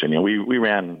estimation. We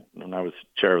ran, when I was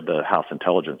chair of the House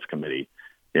Intelligence Committee,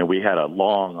 we had a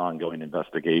long ongoing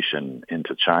investigation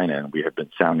into China, and we had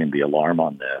been sounding the alarm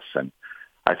on this. And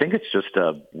I think it's just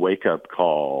a wake-up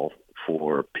call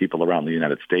for people around the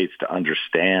United States to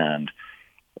understand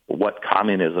what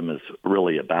communism is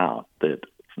really about, that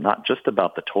it's not just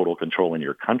about the total control in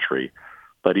your country,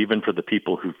 but even for the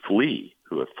people who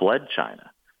have fled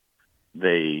China.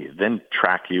 They then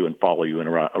track you and follow you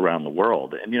around the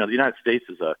world. And, the United States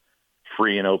is a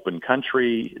free and open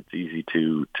country. It's easy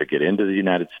to get into the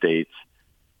United States.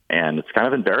 And it's kind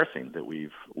of embarrassing that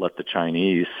we've let the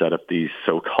Chinese set up these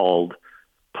so-called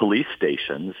police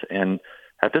stations. And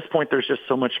at this point, there's just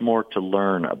so much more to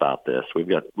learn about this. We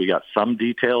got some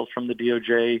details from the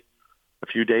DOJ a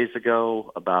few days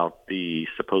ago about the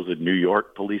supposed New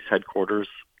York police headquarters.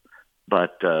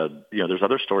 But, there's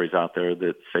other stories out there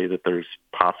that say that there's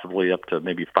possibly up to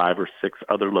maybe 5 or 6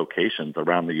 other locations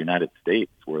around the United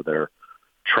States where they're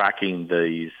tracking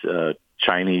these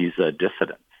Chinese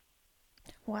dissidents.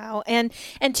 Wow. And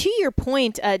to your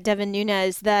point, Devin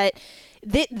Nunes, that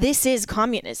this is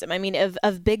communism. I mean,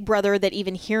 of Big Brother, that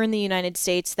even here in the United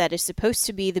States, that is supposed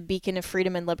to be the beacon of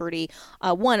freedom and liberty.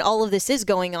 All of this is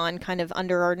going on kind of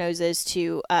under our noses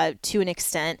to an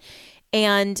extent.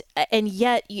 And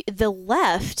yet the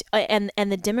left and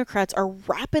the Democrats are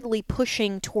rapidly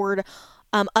pushing toward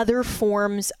other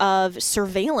forms of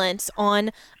surveillance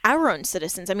on our own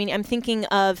citizens. I mean, I'm thinking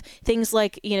of things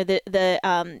like,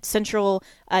 the central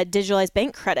digitalized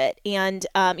bank credit and,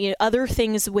 other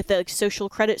things with the social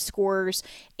credit scores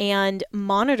and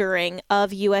monitoring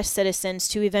of U.S. citizens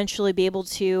to eventually be able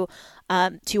to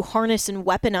harness and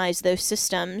weaponize those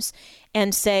systems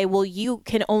and say, well, you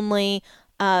can only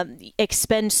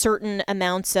expend certain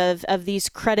amounts of these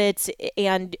credits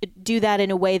and do that in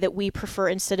a way that we prefer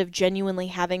instead of genuinely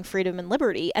having freedom and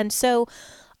liberty. And so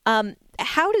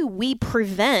how do we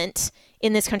prevent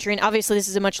in this country, and obviously this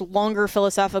is a much longer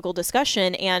philosophical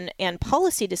discussion and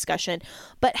policy discussion,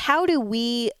 but how do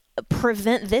we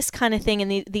prevent this kind of thing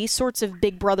and these sorts of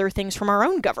Big Brother things from our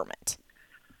own government?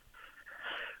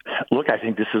 Look, I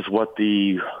think this is what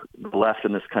the left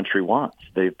in this country wants.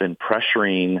 They've been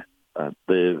pressuring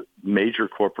the major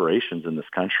corporations in this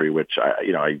country, which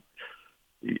I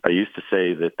used to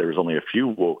say that there's only a few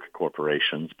woke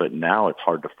corporations, but now it's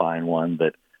hard to find one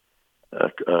that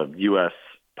a U.S.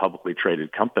 publicly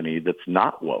traded company that's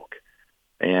not woke.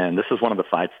 And this is one of the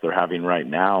fights they're having right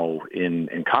now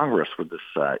in Congress with this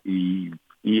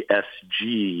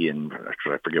ESG, and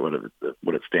actually I forget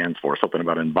what it stands for, something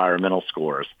about environmental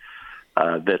scores.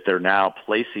 That they're now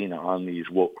placing on these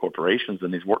woke corporations,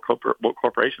 and these woke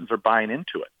corporations are buying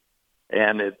into it.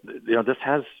 And this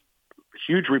has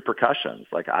huge repercussions.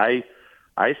 Like I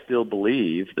still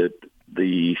believe that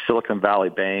the Silicon Valley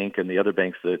Bank and the other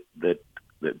banks that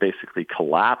basically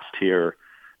collapsed here,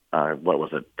 what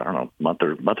was it? I don't know,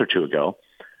 month or two ago.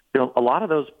 A lot of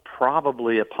those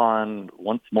probably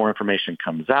once more information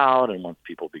comes out and once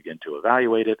people begin to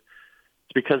evaluate it,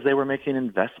 because they were making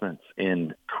investments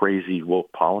in crazy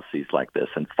woke policies like this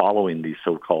and following these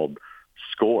so-called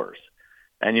scores.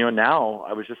 And, now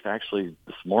I was just actually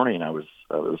this morning, I was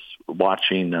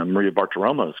watching Maria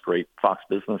Bartiromo's great Fox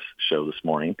Business show this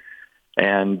morning.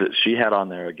 And she had on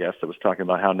there a guest that was talking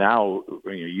about how now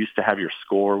you used to have your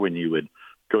score when you would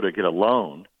go to get a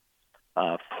loan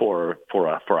for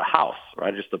a house,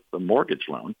 right? Just a mortgage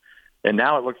loan. And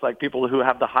now it looks like people who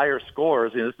have the higher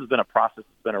scores, this has been a process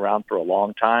that's been around for a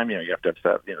long time. You have to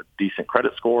have decent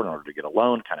credit score in order to get a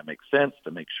loan. Kind of makes sense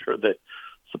to make sure that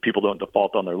so people don't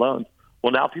default on their loans.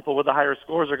 Well, now people with the higher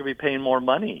scores are going to be paying more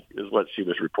money, is what she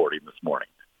was reporting this morning.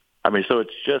 I mean, so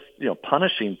it's just,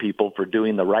 punishing people for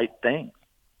doing the right thing.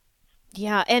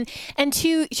 Yeah, and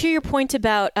to your point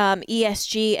about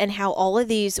ESG and how all of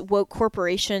these woke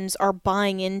corporations are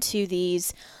buying into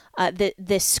these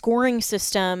this scoring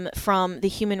system from the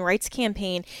Human Rights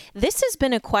Campaign, this has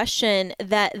been a question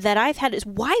that I've had is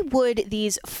why would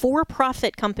these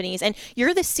for-profit companies, and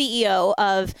you're the CEO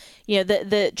of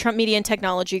the Trump Media and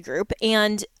Technology Group,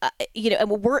 and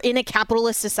we're in a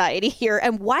capitalist society here,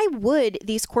 and why would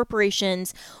these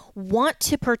corporations want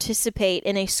to participate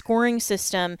in a scoring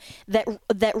system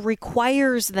that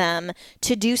requires them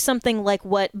to do something like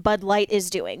what Bud Light is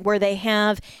doing, where they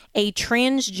have a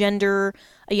transgender,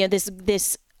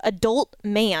 this adult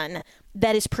man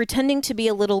that is pretending to be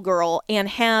a little girl and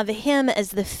have him as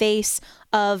the face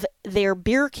of their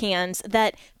beer cans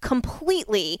that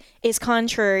completely is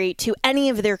contrary to any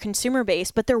of their consumer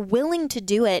base, but they're willing to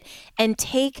do it and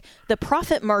take the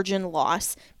profit margin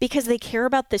loss because they care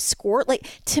about the score.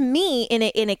 Like, to me,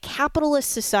 in a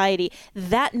capitalist society,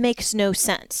 that makes no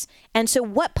sense. And so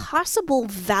what possible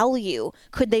value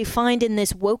could they find in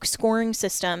this woke scoring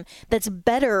system that's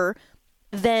better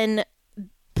than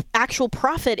actual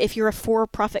profit if you're a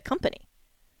for-profit company?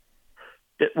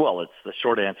 Well, the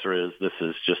short answer is this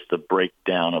is just the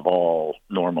breakdown of all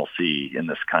normalcy in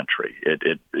this country.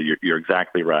 You're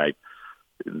exactly right.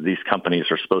 These companies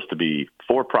are supposed to be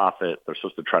for-profit. They're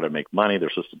supposed to try to make money.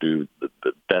 They're supposed to do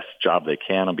the best job they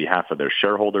can on behalf of their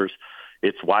shareholders.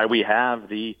 It's why we have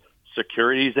the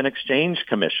Securities and Exchange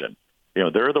Commission.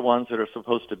 They're the ones that are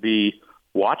supposed to be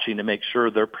watching to make sure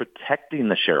they're protecting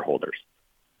the shareholders.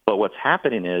 But what's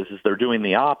happening is they're doing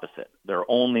the opposite. They're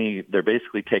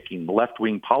basically taking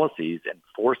left-wing policies and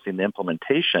forcing the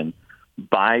implementation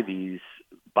by these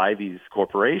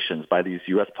corporations, by these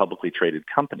U.S. publicly traded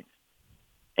companies.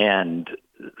 And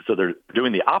so they're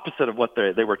doing the opposite of what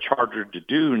they were chartered to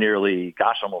do nearly,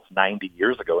 almost 90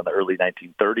 years ago in the early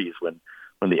 1930s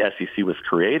when the SEC was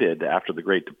created after the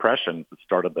Great Depression, the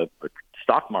start of the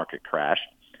stock market crash.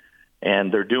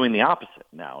 And they're doing the opposite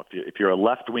now. If you're a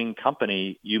left-wing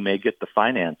company, you may get the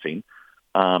financing.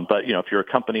 But, if you're a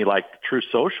company like True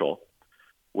Social,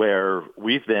 where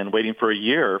we've been waiting for a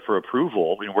year for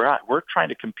approval, we're trying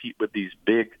to compete with these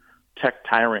big tech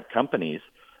tyrant companies,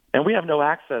 and we have no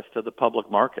access to the public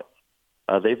markets.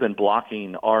 They've been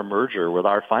blocking our merger with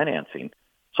our financing.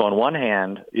 So on one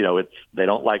hand, they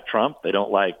don't like Trump. They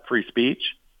don't like free speech.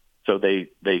 So they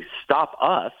stop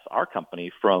us, our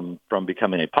company, from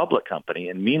becoming a public company.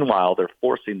 And meanwhile, they're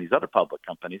forcing these other public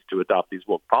companies to adopt these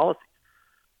woke policies.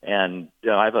 And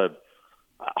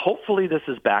hopefully this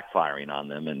is backfiring on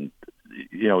them. And,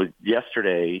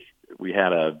 yesterday we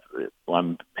had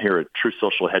I'm here at True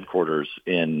Social headquarters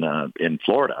in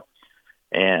Florida.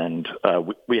 And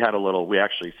we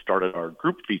actually started our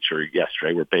group feature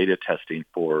yesterday. We're beta testing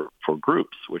for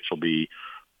groups, which will be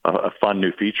a fun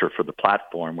new feature for the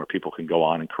platform where people can go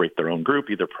on and create their own group,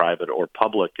 either private or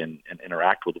public, and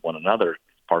interact with one another.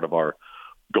 It's part of our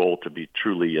goal to be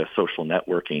truly a social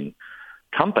networking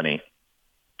company.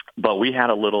 But we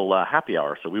had a little happy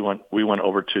hour. So we went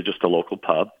over to just a local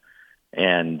pub,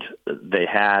 and they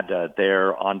had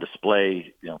there on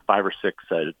display, 5 or 6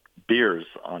 beers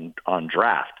on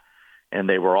draft. And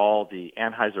they were all the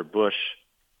Anheuser-Busch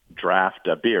draft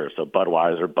beers. So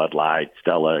Budweiser, Bud Light,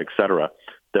 Stella, et cetera,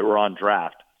 that were on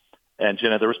draft. And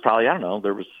Jenna, there was probably,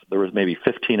 there was maybe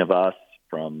 15 of us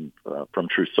from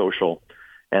True Social,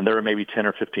 and there were maybe 10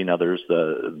 or 15 others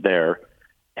there,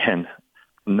 and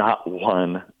not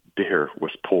one beer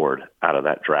was poured out of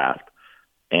that draft.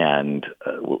 And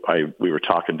we were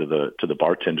talking to the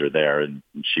bartender there, and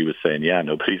she was saying, yeah,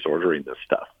 nobody's ordering this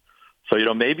stuff.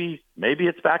 So, maybe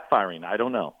it's backfiring. I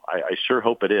don't know. I sure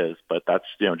hope it is, but that's,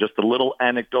 just a little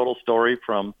anecdotal story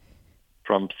from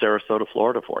Sarasota,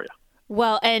 Florida for you.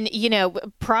 Well, and,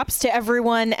 props to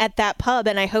everyone at that pub.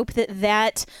 And I hope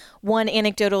that one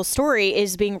anecdotal story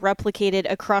is being replicated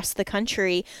across the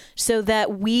country so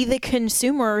that we, the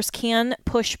consumers, can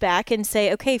push back and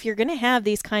say, okay, if you're going to have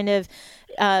these kind of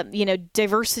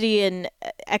diversity and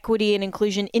equity and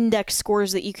inclusion index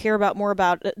scores that you care about more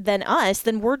about than us,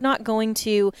 then we're not going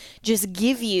to just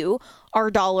give you our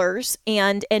dollars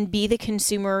and be the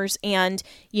consumers and,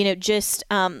 just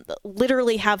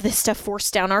literally have this stuff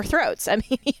forced down our throats. I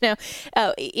mean,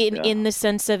 in the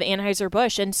sense of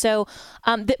Anheuser-Busch. And so,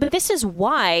 but this is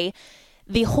why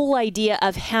the whole idea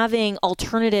of having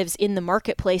alternatives in the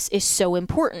marketplace is so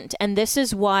important. And this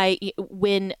is why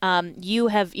when you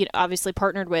have obviously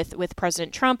partnered with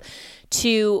President Trump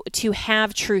to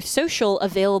have Truth Social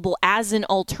available as an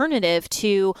alternative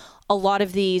to a lot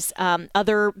of these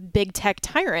other big tech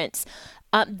tyrants,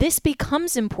 this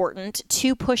becomes important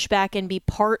to push back and be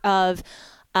part of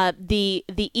the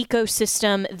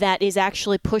ecosystem that is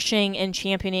actually pushing and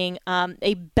championing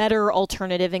a better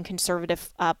alternative and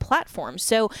conservative platform.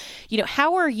 So,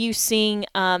 how are you seeing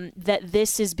that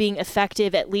this is being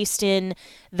effective, at least in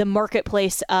the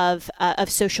marketplace of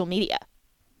social media?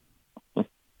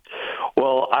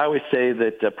 Well, I always say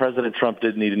that President Trump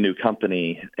didn't need a new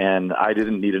company, and I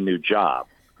didn't need a new job.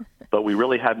 But we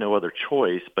really had no other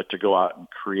choice but to go out and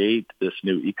create this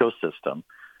new ecosystem.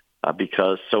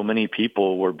 Because so many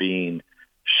people were being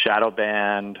shadow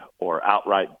banned or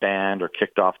outright banned or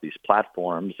kicked off these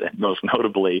platforms. And most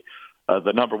notably,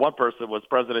 the number one person was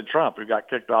President Trump, who got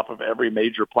kicked off of every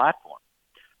major platform.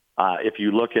 If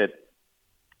you look at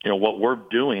what we're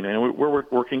doing, and we're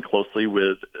working closely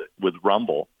with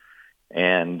Rumble,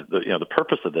 and the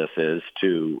purpose of this is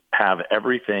to have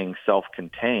everything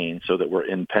self-contained so that we're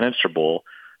impenetrable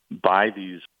by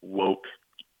these woke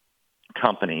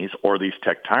companies or these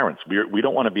tech tyrants. We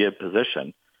don't want to be in a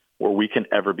position where we can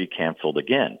ever be canceled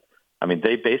again. I mean,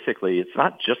 they basically, it's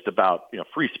not just about,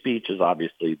 free speech is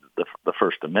obviously the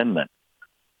First Amendment,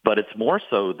 but it's more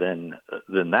so than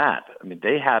that. I mean,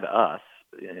 they had us,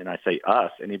 and I say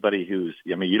us, anybody who's,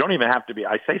 you don't even have to be,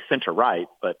 I say center-right,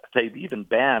 but they even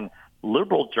ban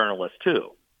liberal journalists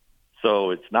too.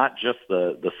 So it's not just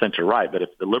the center-right, but if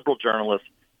the liberal journalists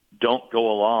don't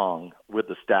go along with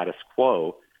the status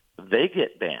quo, they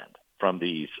get banned from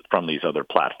these other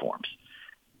platforms.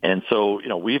 And so,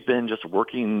 we've been just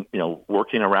working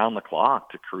around the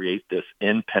clock to create this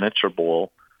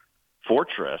impenetrable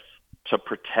fortress to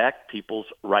protect people's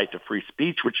right to free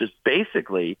speech, which is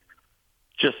basically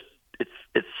just,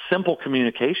 it's simple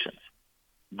communications.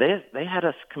 They had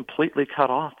us completely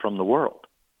cut off from the world.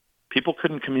 People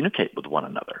couldn't communicate with one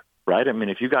another, right? I mean,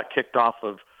 if you got kicked off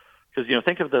of, because,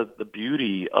 think of the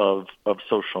beauty of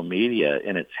social media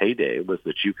in its heyday was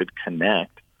that you could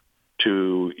connect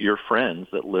to your friends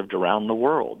that lived around the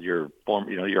world, your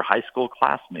high school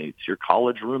classmates, your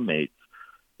college roommates.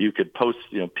 You could post,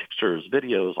 pictures,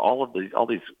 videos, all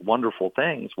these wonderful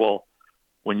things. Well,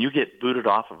 when you get booted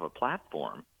off of a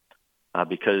platform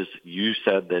because you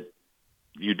said that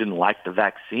you didn't like the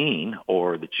vaccine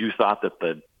or that you thought that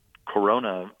the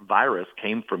coronavirus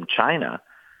came from China,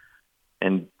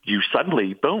 and you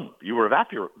suddenly, boom, you were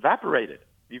evaporated.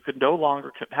 You could no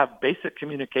longer have basic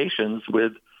communications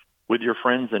with your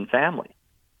friends and family.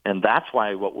 And that's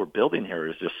why what we're building here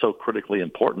is just so critically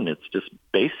important. It's just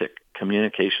basic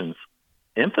communications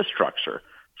infrastructure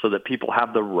so that people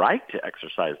have the right to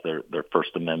exercise their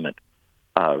First Amendment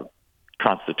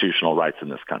constitutional rights in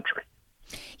this country.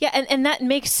 Yeah, and that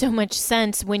makes so much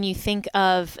sense when you think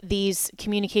of these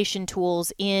communication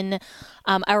tools in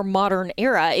our modern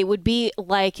era. It would be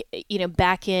like,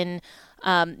 back in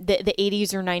the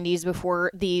 80s or 90s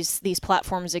before these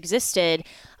platforms existed,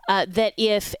 that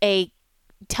if a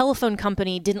telephone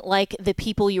company didn't like the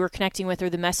people you were connecting with or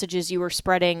the messages you were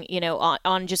spreading,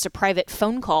 on just a private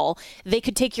phone call, they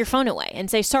could take your phone away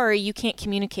and say, sorry, you can't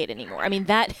communicate anymore. I mean,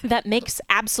 that makes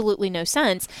absolutely no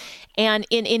sense. And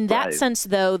in that sense,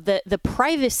 though, the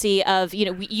privacy of,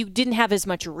 you didn't have as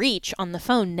much reach on the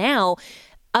phone. Now,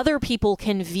 other people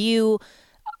can view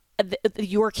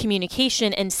your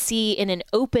communication and see in an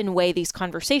open way these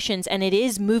conversations, and it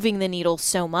is moving the needle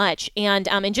so much. And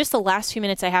in just the last few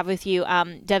minutes I have with you,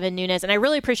 Devin Nunes, and I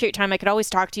really appreciate your time. I could always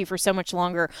talk to you for so much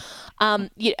longer.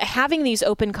 Having these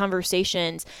open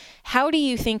conversations, how do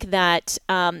you think that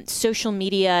social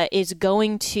media is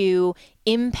going to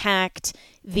impact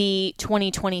the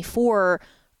 2024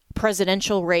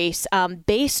 presidential race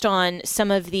based on some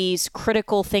of these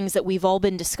critical things that we've all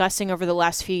been discussing over the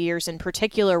last few years, in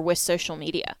particular with social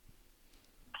media?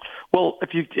 Well,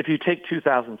 if you take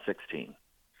 2016,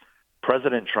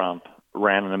 President Trump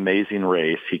ran an amazing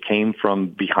race. He came from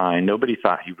behind. Nobody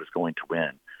thought he was going to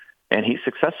win. And he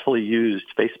successfully used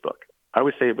Facebook. I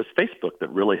would say it was Facebook that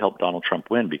really helped Donald Trump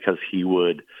win, because he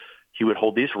would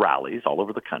hold these rallies all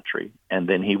over the country, and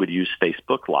then he would use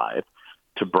Facebook Live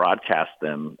to broadcast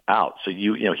them out. So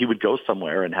he would go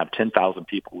somewhere and have 10,000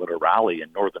 people at a rally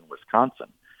in northern Wisconsin,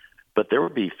 but there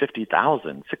would be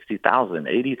 50,000, 60,000,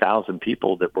 80,000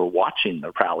 people that were watching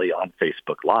the rally on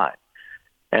Facebook Live.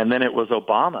 And then it was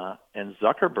Obama and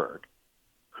Zuckerberg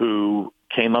who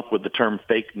came up with the term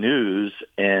fake news,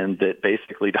 and that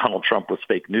basically Donald Trump was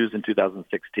fake news in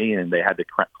 2016, and they had to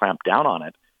clamp down on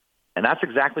it. And that's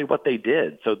exactly what they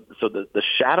did. So the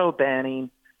shadow banning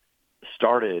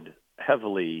started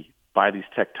heavily by these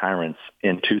tech tyrants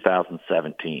in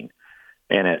 2017,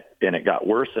 and it got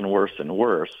worse and worse and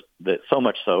worse. That so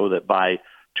much so that by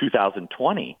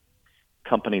 2020,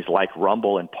 companies like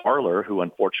Rumble and Parler, who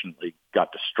unfortunately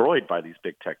got destroyed by these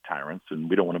big tech tyrants, and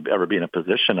we don't want to ever be in a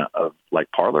position of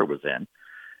like Parler was in,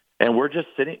 and we're just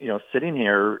sitting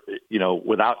here,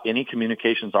 without any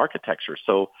communications architecture.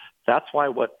 So that's why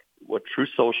what Truth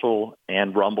Social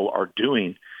and Rumble are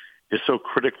doing is so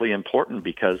critically important,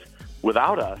 because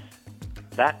without us,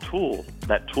 that tool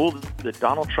that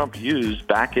Donald Trump used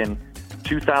back in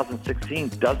 2016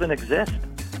 doesn't exist.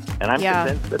 And I'm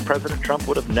convinced that President Trump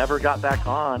would have never got back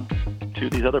on to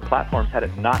these other platforms had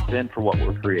it not been for what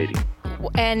we're creating.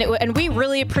 And we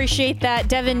really appreciate that.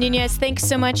 Devin Nunes, thanks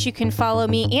so much. You can follow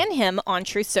me and him on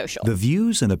Truth Social. The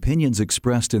views and opinions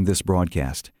expressed in this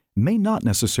broadcast may not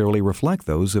necessarily reflect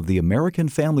those of the American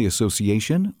Family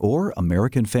Association or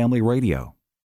American Family Radio.